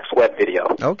the Black Sweat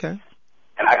video. Okay.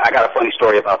 And I got a funny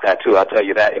story about that too. I'll tell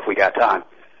you that if we got time.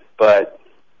 But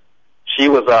she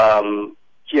was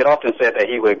she had often said that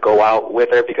he would go out with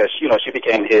her because, you know, she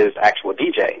became his actual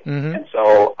DJ. Mm-hmm. And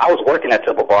so I was working at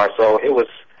Temple Bar, so it was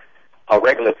a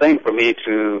regular thing for me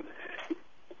to,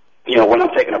 you know, when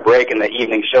I'm taking a break and the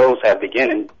evening shows have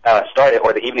started,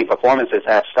 or the evening performances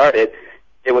have started,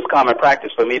 it was common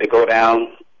practice for me to go down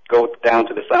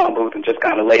to the sound booth and just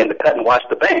kind of lay in the cut and watch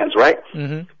the bands, right?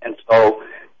 Mm-hmm. And so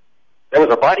there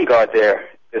was a bodyguard there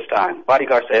this time.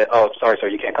 Bodyguard said, "Oh, sorry, sir,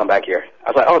 you can't come back here."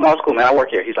 I was like, "Oh, no, it's cool, man. I work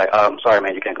here." He's like, "Sorry,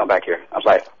 man, you can't come back here." I was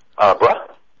like, "Bruh,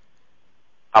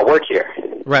 I work here."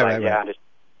 Right. Yeah,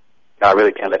 I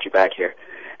really can't let you back here.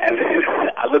 And then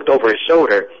I looked over his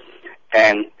shoulder,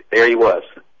 and there he was.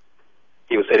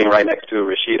 He was sitting right next to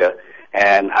Rashida,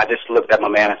 and I just looked at my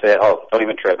man and said, "Oh, don't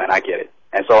even trip, man. I get it."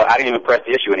 And so I didn't even press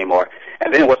the issue anymore.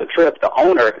 And then it was a trip. The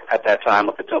owner at that time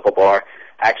of the Temple Bar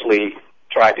actually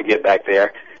tried to get back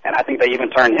there, and I think they even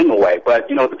turned him away. But,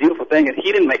 you know, the beautiful thing is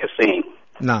he didn't make a scene.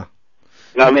 No.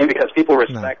 You know what I mean? Because people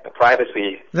respect the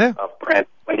privacy of Prince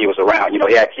when he was around. You know,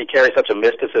 he carried such a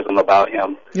mysticism about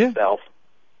himself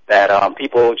that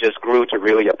people just grew to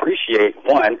really appreciate,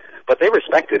 one, but they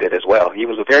respected it as well. He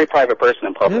was a very private person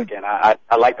in public, and I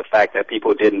like the fact that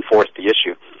people didn't force the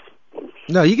issue.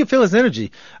 No, you can feel his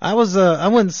energy. I went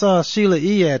and saw Sheila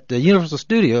E. at the Universal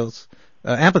Studios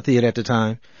Amphitheater at the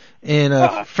time, and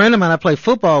a friend of mine I played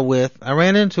football with, I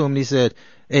ran into him and he said,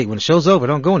 "Hey, when the show's over,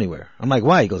 don't go anywhere." I'm like,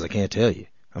 "Why?" He goes, "I can't tell you."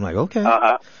 I'm like,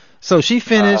 "Okay." So she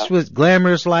finished with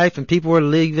Glamorous Life and people were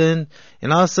leaving,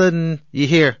 and all of a sudden you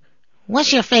hear,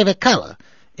 "What's your favorite color?"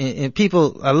 And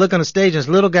people are looking on the stage, and this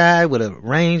little guy with a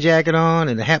rain jacket on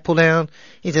and a hat pulled down.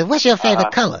 He said, "What's your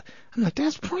favorite color?" I'm like,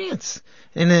 "That's Prince."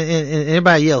 And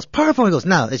everybody yells, "Purple." He goes,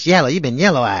 "No, it's yellow. You've been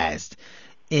yellow-eyed."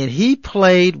 And he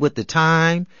played with the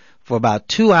time for about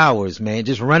 2 hours, man,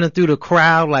 just running through the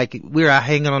crowd like we were out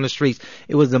hanging on the streets.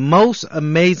 It was the most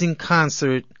amazing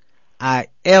concert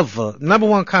number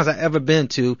one concert I ever been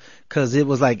to, because it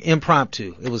was like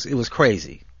impromptu. It was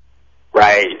crazy.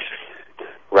 Right.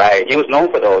 Right. He was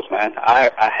known for those, man.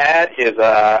 I had his,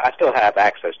 I still have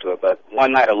access to it, but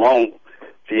One Night Alone,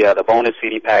 the bonus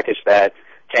CD package that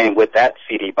came with that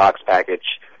CD box package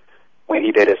when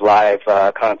he did his live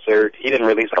concert, he didn't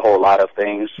release a whole lot of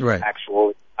things, Right.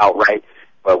 actual outright,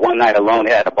 but One Night Alone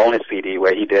had a bonus CD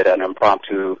where he did an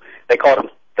impromptu, they called them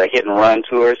the hit and run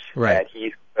tours, Right. that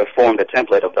he formed a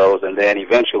template of those, and then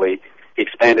eventually he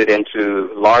expanded into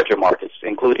larger markets,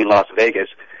 including Las Vegas,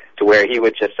 to where he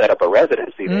would just set up a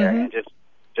residency there and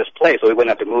just play, so he wouldn't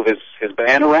have to move his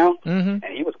band around. And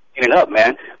he was cleaning up,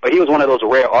 man. But he was one of those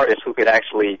rare artists who could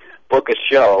actually book a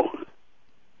show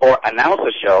or announce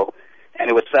a show, and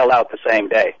it would sell out the same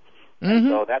day.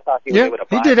 So that's how he was able to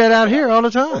buy. He did that out here all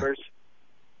the time. Orders.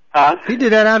 Huh? He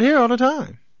did that out here all the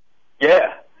time.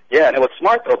 Yeah. Yeah, and it was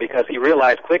smart, though, because he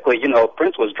realized quickly, you know,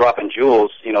 Prince was dropping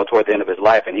jewels, you know, toward the end of his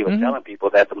life, and he was telling people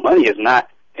that the money is not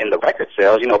in the record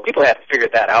sales. You know, people had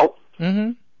figured that out.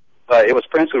 But it was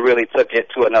Prince who really took it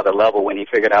to another level when he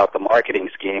figured out the marketing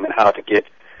scheme and how to get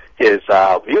his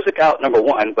music out, number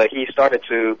one, but he started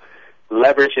to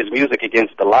leverage his music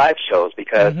against the live shows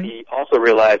because he also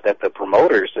realized that the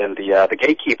promoters and the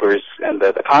gatekeepers and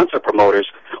the concert promoters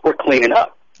were cleaning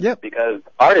up. Because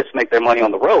artists make their money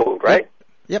on the road, right?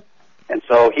 And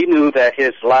so he knew that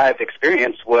his live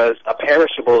experience was a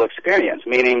perishable experience,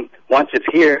 meaning once it's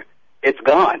here, it's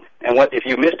gone. And if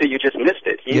you missed it, you just missed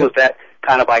it. He was that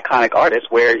kind of iconic artist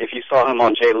where if you saw him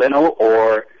on Jay Leno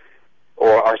or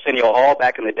Arsenio Hall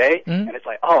back in the day, and it's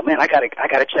like, oh man, I gotta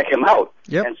check him out.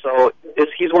 And so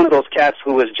he's one of those cats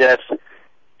who was just,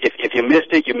 if you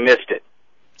missed it, you missed it.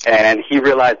 And he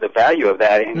realized the value of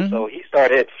that, and so he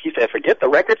said, forget the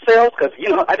record sales, because, you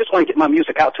know, I just want to get my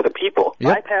music out to the people.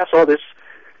 Bypass all this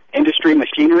industry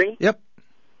machinery,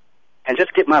 and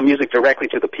just get my music directly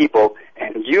to the people,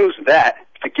 and use that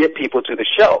to get people to the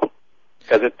show.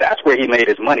 Because that's where he made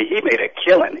his money. He made a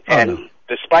killing.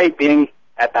 Despite being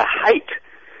at the height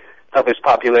of his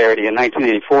popularity in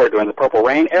 1984 during the Purple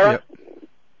Rain era,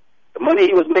 the money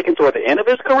he was making toward the end of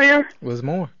his career was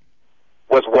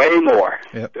way more.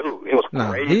 Dude, it was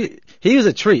crazy. He was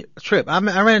a trip. I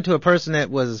ran into a person that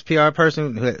was his PR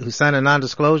person who signed a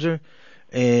non-disclosure,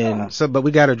 and but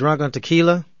we got her drunk on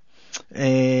tequila,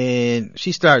 and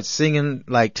she starts singing,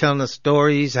 like telling us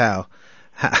stories how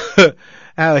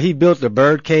he built a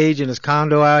bird cage in his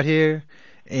condo out here,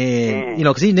 and you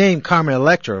know, because he named Carmen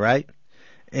Electra, right?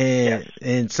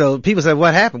 And so people said,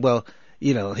 what happened? Well,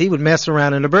 you know, he would mess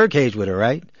around in the bird cage with her,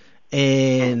 right?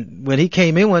 And when he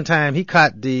came in one time, he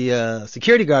caught the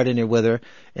security guard in there with her,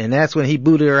 and that's when he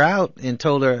booted her out and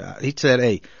told her, he said,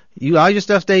 hey, all your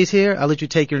stuff stays here, I'll let you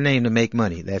take your name to make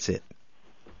money. That's it.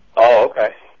 Oh,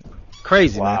 okay.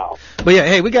 Crazy, man. But yeah,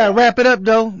 hey, we gotta wrap it up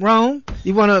though, Rome.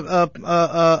 You wanna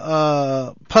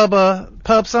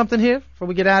pub something here before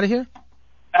we get out of here?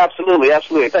 Absolutely.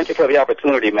 Thank you for the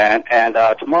opportunity, man. And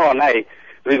tomorrow night,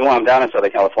 the reason why I'm down in Southern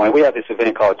California, we have this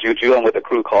event called JUJU. I'm with a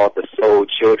crew called the Soul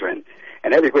Children.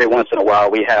 And every great once in a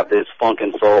while, we have this funk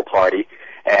and soul party.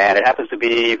 And it happens to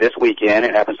be this weekend.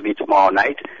 It happens to be tomorrow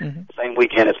night. Same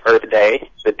weekend as Earth Day,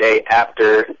 the day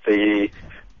after the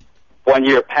 1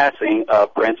 year passing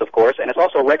of Prince, of course. And it's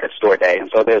also Record Store Day. And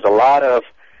so there's a lot of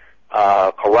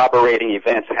corroborating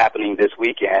events happening this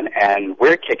weekend. And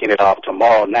we're kicking it off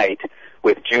tomorrow night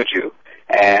with JUJU.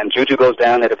 And JUJU goes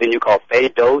down at a venue called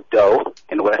Fado Do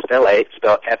in West L.A.,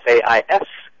 spelled F-A-I-S-D-O-D-O,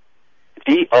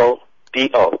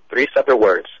 3 separate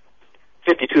words.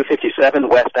 5257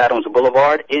 West Adams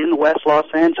Boulevard in West Los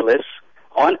Angeles,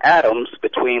 on Adams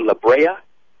between La Brea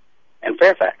and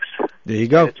Fairfax. There you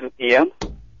go. At 2 p.m.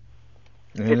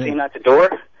 15 at the door.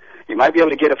 You might be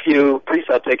able to get a few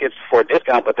pre-sale tickets for a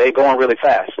discount, but they're going really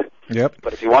fast.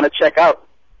 But if you want to check out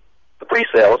the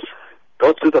pre-sales,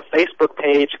 go to the Facebook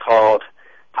page called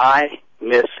I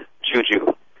Miss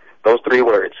JUJU. Those 3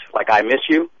 words, like I miss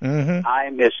you, I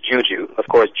miss JUJU. Of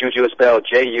course, JUJU is spelled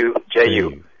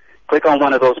J-U-J-U. Click on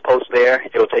one of those posts there.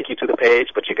 It'll take you to the page,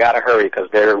 but you got to hurry because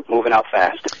they're moving out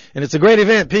fast. And it's a great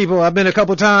event, people. I've been a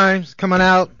couple times coming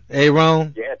out. Hey,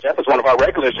 Rome. Yeah, Jeff is one of our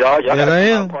regulars, y'all. Y'all got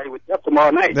to party with Jeff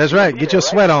tomorrow night. That's right. Get your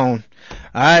sweat on.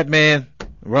 All right, man.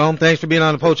 Rome, thanks for being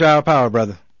on the Poach Hour Power,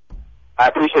 brother. I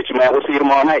appreciate you, man. We'll see you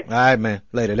tomorrow night. All right, man.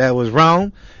 Later. That was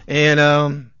Rome. And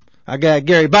I got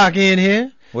Gary Bach in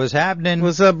here. What's happening?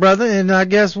 What's up, brother? And I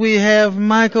guess we have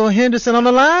Michael Henderson on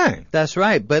the line. That's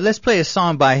right. But let's play a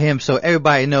song by him so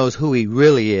everybody knows who he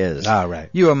really is. All right.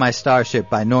 You Are My Starship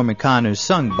by Norman Connors,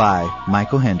 sung by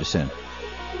Michael Henderson.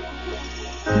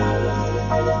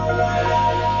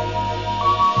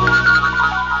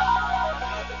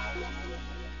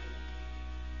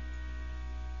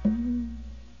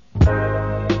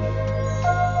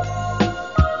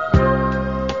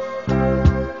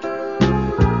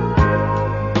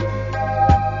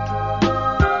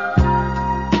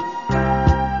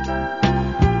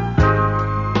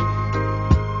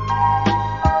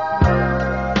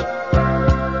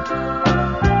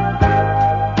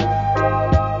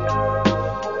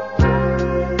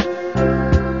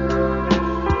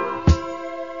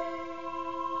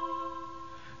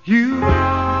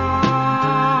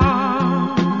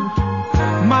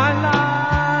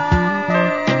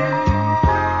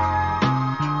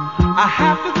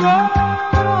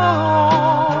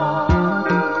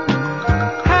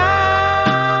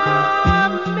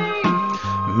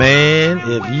 Man,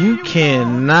 if you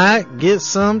cannot get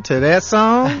some to that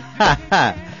song,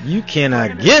 you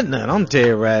cannot get none. I'm telling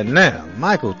you right now.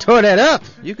 Michael tore that up.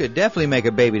 You could definitely make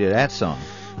a baby to that song.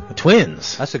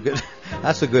 Twins. That's a good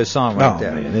song right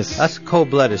there. Man, that's a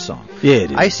cold-blooded song. Yeah,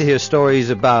 it is. I used to hear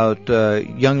stories about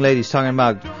young ladies talking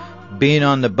about being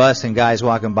on the bus and guys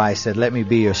walking by said, "Let me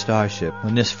be your starship,"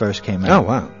 when this first came out. Oh,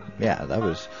 wow. Yeah, that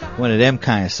was one of them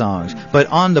kind of songs. But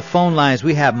on the phone lines,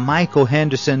 we have Michael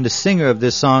Henderson, the singer of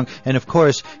this song. And, of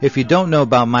course, if you don't know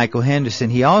about Michael Henderson,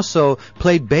 he also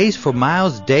played bass for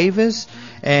Miles Davis,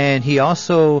 and he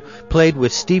also played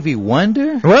with Stevie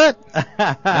Wonder. What?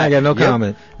 I got no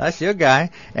comment. That's your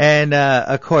guy. And,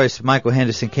 of course, Michael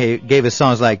Henderson gave us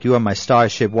songs like You Are My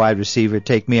Starship, Wide Receiver,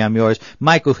 Take Me, I'm Yours.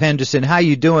 Michael Henderson, how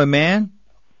you doing, man?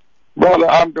 Brother,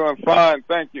 I'm doing fine.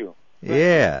 Thank you.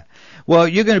 Yeah. Well,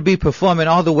 you're going to be performing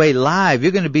all the way live.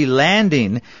 You're going to be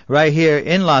landing right here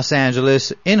in Los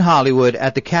Angeles, in Hollywood,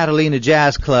 at the Catalina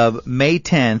Jazz Club, May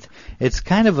 10th. It's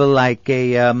kind of like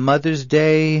a Mother's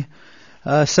Day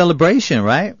celebration,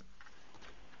 right?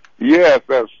 Yes,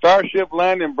 Starship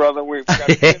Landing, brother. We've got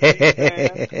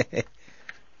a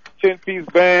 10-piece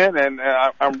band, and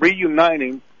I'm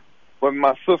reuniting with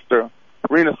my sister,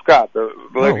 Rena Scott, the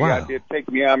lady I did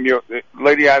the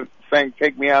lady I sang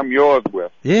Take Me, I'm Yours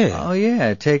with. Yeah. Oh,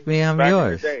 yeah, Take Me, I'm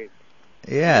Yours. Back in the day.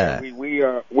 Yeah.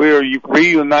 We're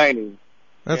reuniting.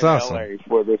 That's in awesome. LA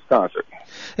for this concert.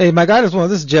 Hey, Mike, this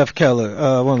is Jeff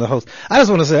Keller, one of the hosts. I just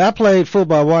want to say, I played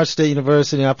football at Washington State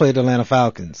University, and I played the Atlanta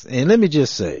Falcons. And let me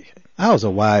just say, I was a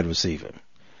wide receiver.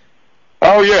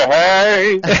 Oh, yeah,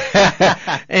 hey.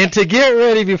 And to get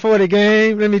ready before the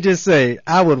game, let me just say,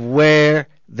 I would wear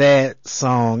that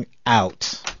song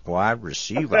out. Wide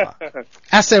receiver.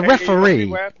 I said referee.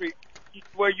 People ask me,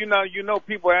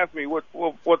 people ask me what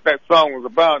that song was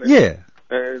about. And, yeah.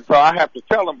 And so I have to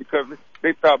tell them because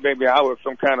they thought maybe I was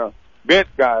some kind of bent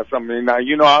guy or something. Now,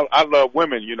 I love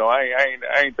women, I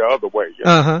ain't the other way.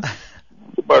 Uh-huh.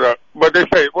 But they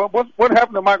say, well, what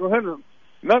happened to Michael Henderson?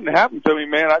 Nothing happened to me,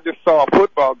 man. I just saw a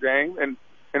football game and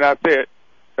I said,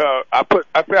 I put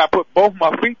both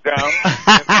my feet down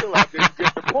and still I didn't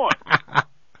get the point.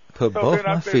 Put both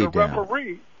my feet down. The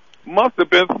referee must have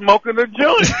been smoking a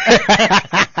joint.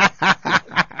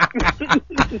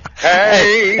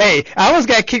 Hey, I almost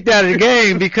got kicked out of the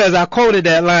game because I quoted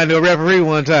that line to a referee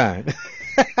one time.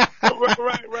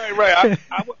 Right.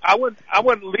 I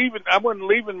wasn't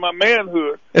leaving my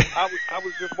manhood. I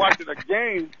was just watching a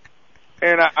game,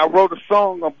 and I wrote a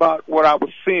song about what I was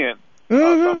seeing.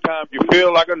 Mm-hmm. Sometimes you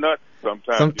feel like a nut.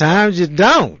 Sometimes you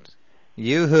don't.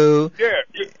 Yoo-hoo. Yeah.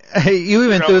 You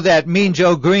even threw that Mean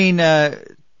Joe Green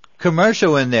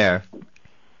commercial in there.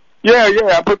 Yeah,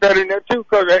 I put that in there too,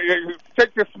 because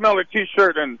take this smelly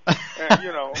T-shirt and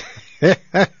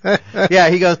Yeah,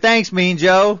 he goes, "Thanks, Mean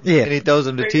Joe." Yeah. And he throws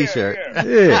him the T-shirt.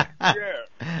 Yeah.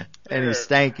 And he's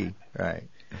stanky. Right.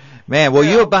 Man, well,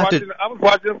 I was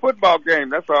watching a football game,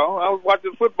 that's all. I was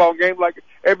watching a football game like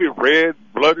every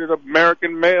red-blooded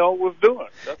American male was doing,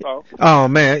 that's all. Oh,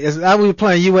 man. I was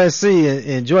playing USC,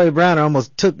 and Joey Browner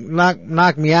almost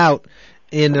knocked me out,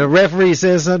 and the referee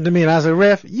said something to me, and I said,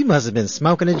 "Ref, you must have been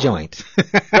smoking a joint."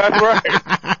 That's right.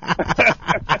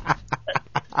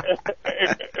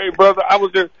 Hey, brother,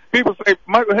 people say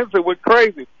Michael Henderson went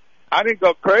crazy. I didn't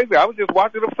go crazy. I was just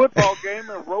watching a football game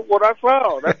and wrote what I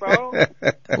saw. That's all.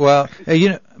 Well,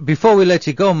 before we let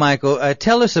you go, Michael,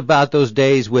 tell us about those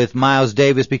days with Miles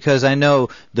Davis, because I know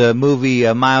the movie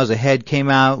Miles Ahead came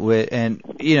out and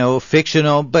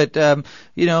fictional, but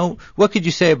what could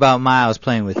you say about Miles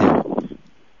playing with him?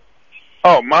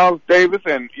 Oh, Miles Davis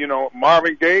and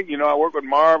Marvin Gaye. I work with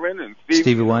Marvin and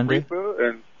Stevie Wonder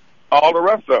and all the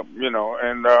rest of them.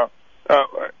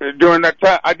 And during that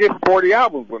time, I did 40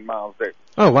 albums with Miles Davis.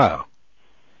 Oh, wow.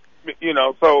 So, in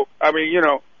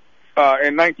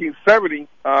 1970,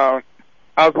 I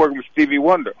was working with Stevie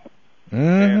Wonder.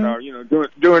 Mm-hmm. And,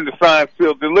 during the Science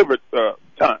Field Delivered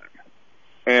time.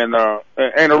 And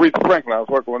Aretha Franklin, I was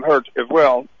working with her as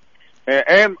well.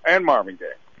 And Marvin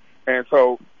Gaye. And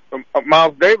so,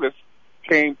 Miles Davis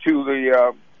came to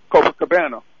the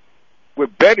Copacabana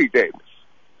with Betty Davis.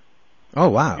 Oh,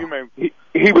 wow. You remember,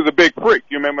 he was a big freak.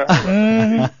 You remember?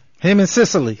 Him and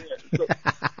Sicily.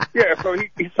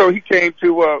 So he came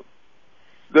to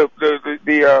the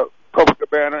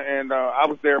Copacabana, and I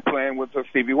was there playing with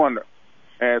Stevie Wonder.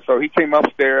 And so he came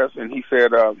upstairs, and he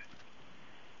said,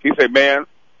 "Man,"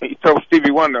 he told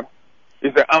Stevie Wonder,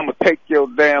 he said, "I'm gonna take your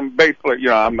damn bass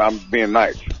player." I'm being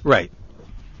nice. Right.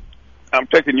 "I'm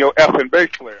taking your effing bass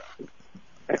player."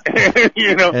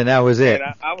 You know. And that was it.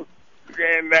 And I was,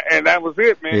 and that was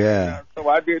it, man. Yeah. So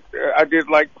I did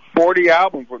like 40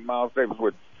 albums with Miles Davis,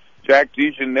 with Jack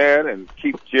DeJohnette and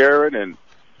Keith Jarrett and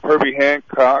Herbie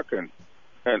Hancock and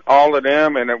all of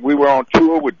them. And we were on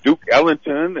tour with Duke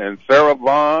Ellington and Sarah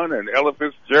Vaughan and Ella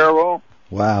Fitzgerald.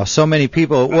 Wow, so many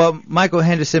people. Well, Michael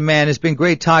Henderson, man, it's been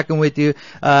great talking with you.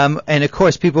 And, of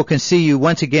course, people can see you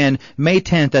once again May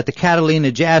 10th at the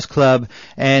Catalina Jazz Club,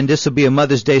 and this will be a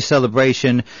Mother's Day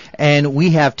celebration. And we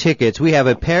have tickets. We have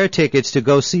a pair of tickets to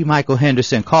go see Michael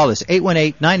Henderson. Call us,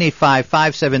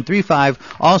 818-985-5735.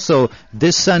 Also,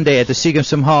 this Sunday at the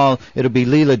Seagramson Hall, it'll be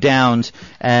Leela Downs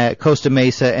at Costa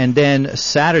Mesa. And then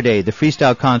Saturday, the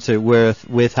freestyle concert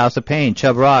with House of Pain,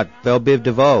 Chubb Rock, Belle Biv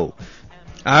DeVoe.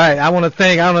 All right, I want to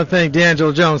thank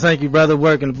D'Angelo Jones. Thank you, brother,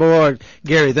 working the board.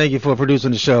 Gary, thank you for producing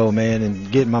the show, man,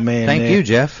 and getting my man Thank there. you,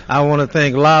 Jeff. I want to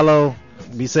thank Lalo.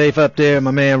 Be safe up there,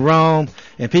 my man Rome.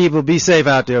 And people, be safe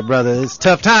out there, brother. It's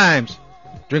tough times.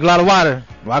 Drink a lot of water.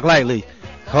 Rock lightly.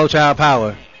 Coach Our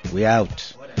Power. We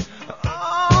out.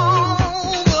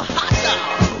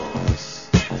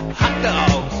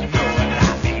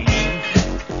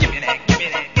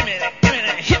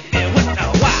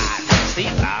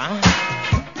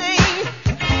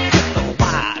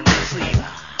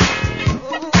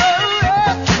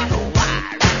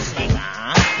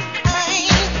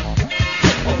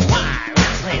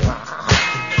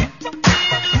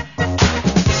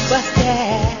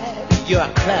 Your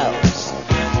clothes,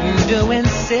 doing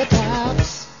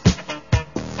sit-ups.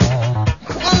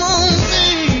 Come on,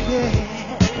 baby,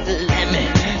 let me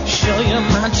show you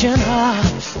my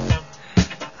chin-ups.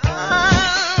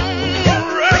 Get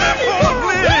ready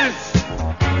for this.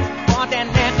 For that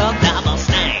nickel double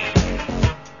snake,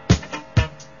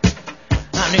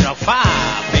 I need a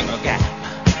 5-finger gap.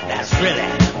 That's really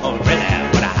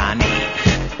what I need.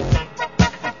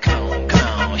 Come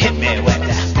on, hit me with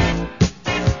that.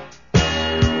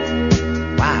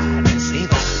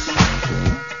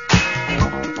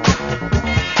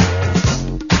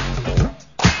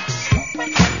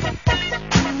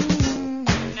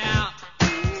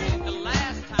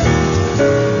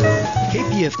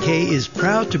 KPFK is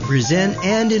proud to present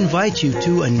and invite you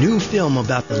to a new film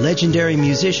about the legendary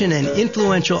musician and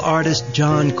influential artist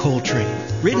John Coltrane.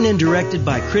 Written and directed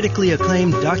by critically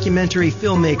acclaimed documentary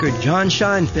filmmaker John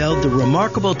Scheinfeld, the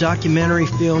remarkable documentary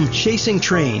film Chasing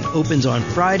Train opens on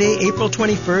Friday, April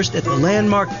 21st at the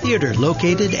Landmark Theater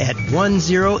located at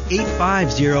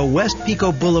 10850 West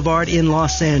Pico Boulevard in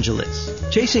Los Angeles.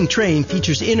 Chasing Train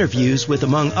features interviews with,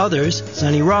 among others,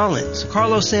 Sonny Rollins,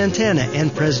 Carlos Santana,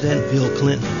 and President Bill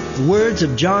Clinton. The words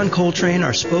of John Coltrane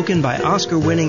are spoken by Oscar-winning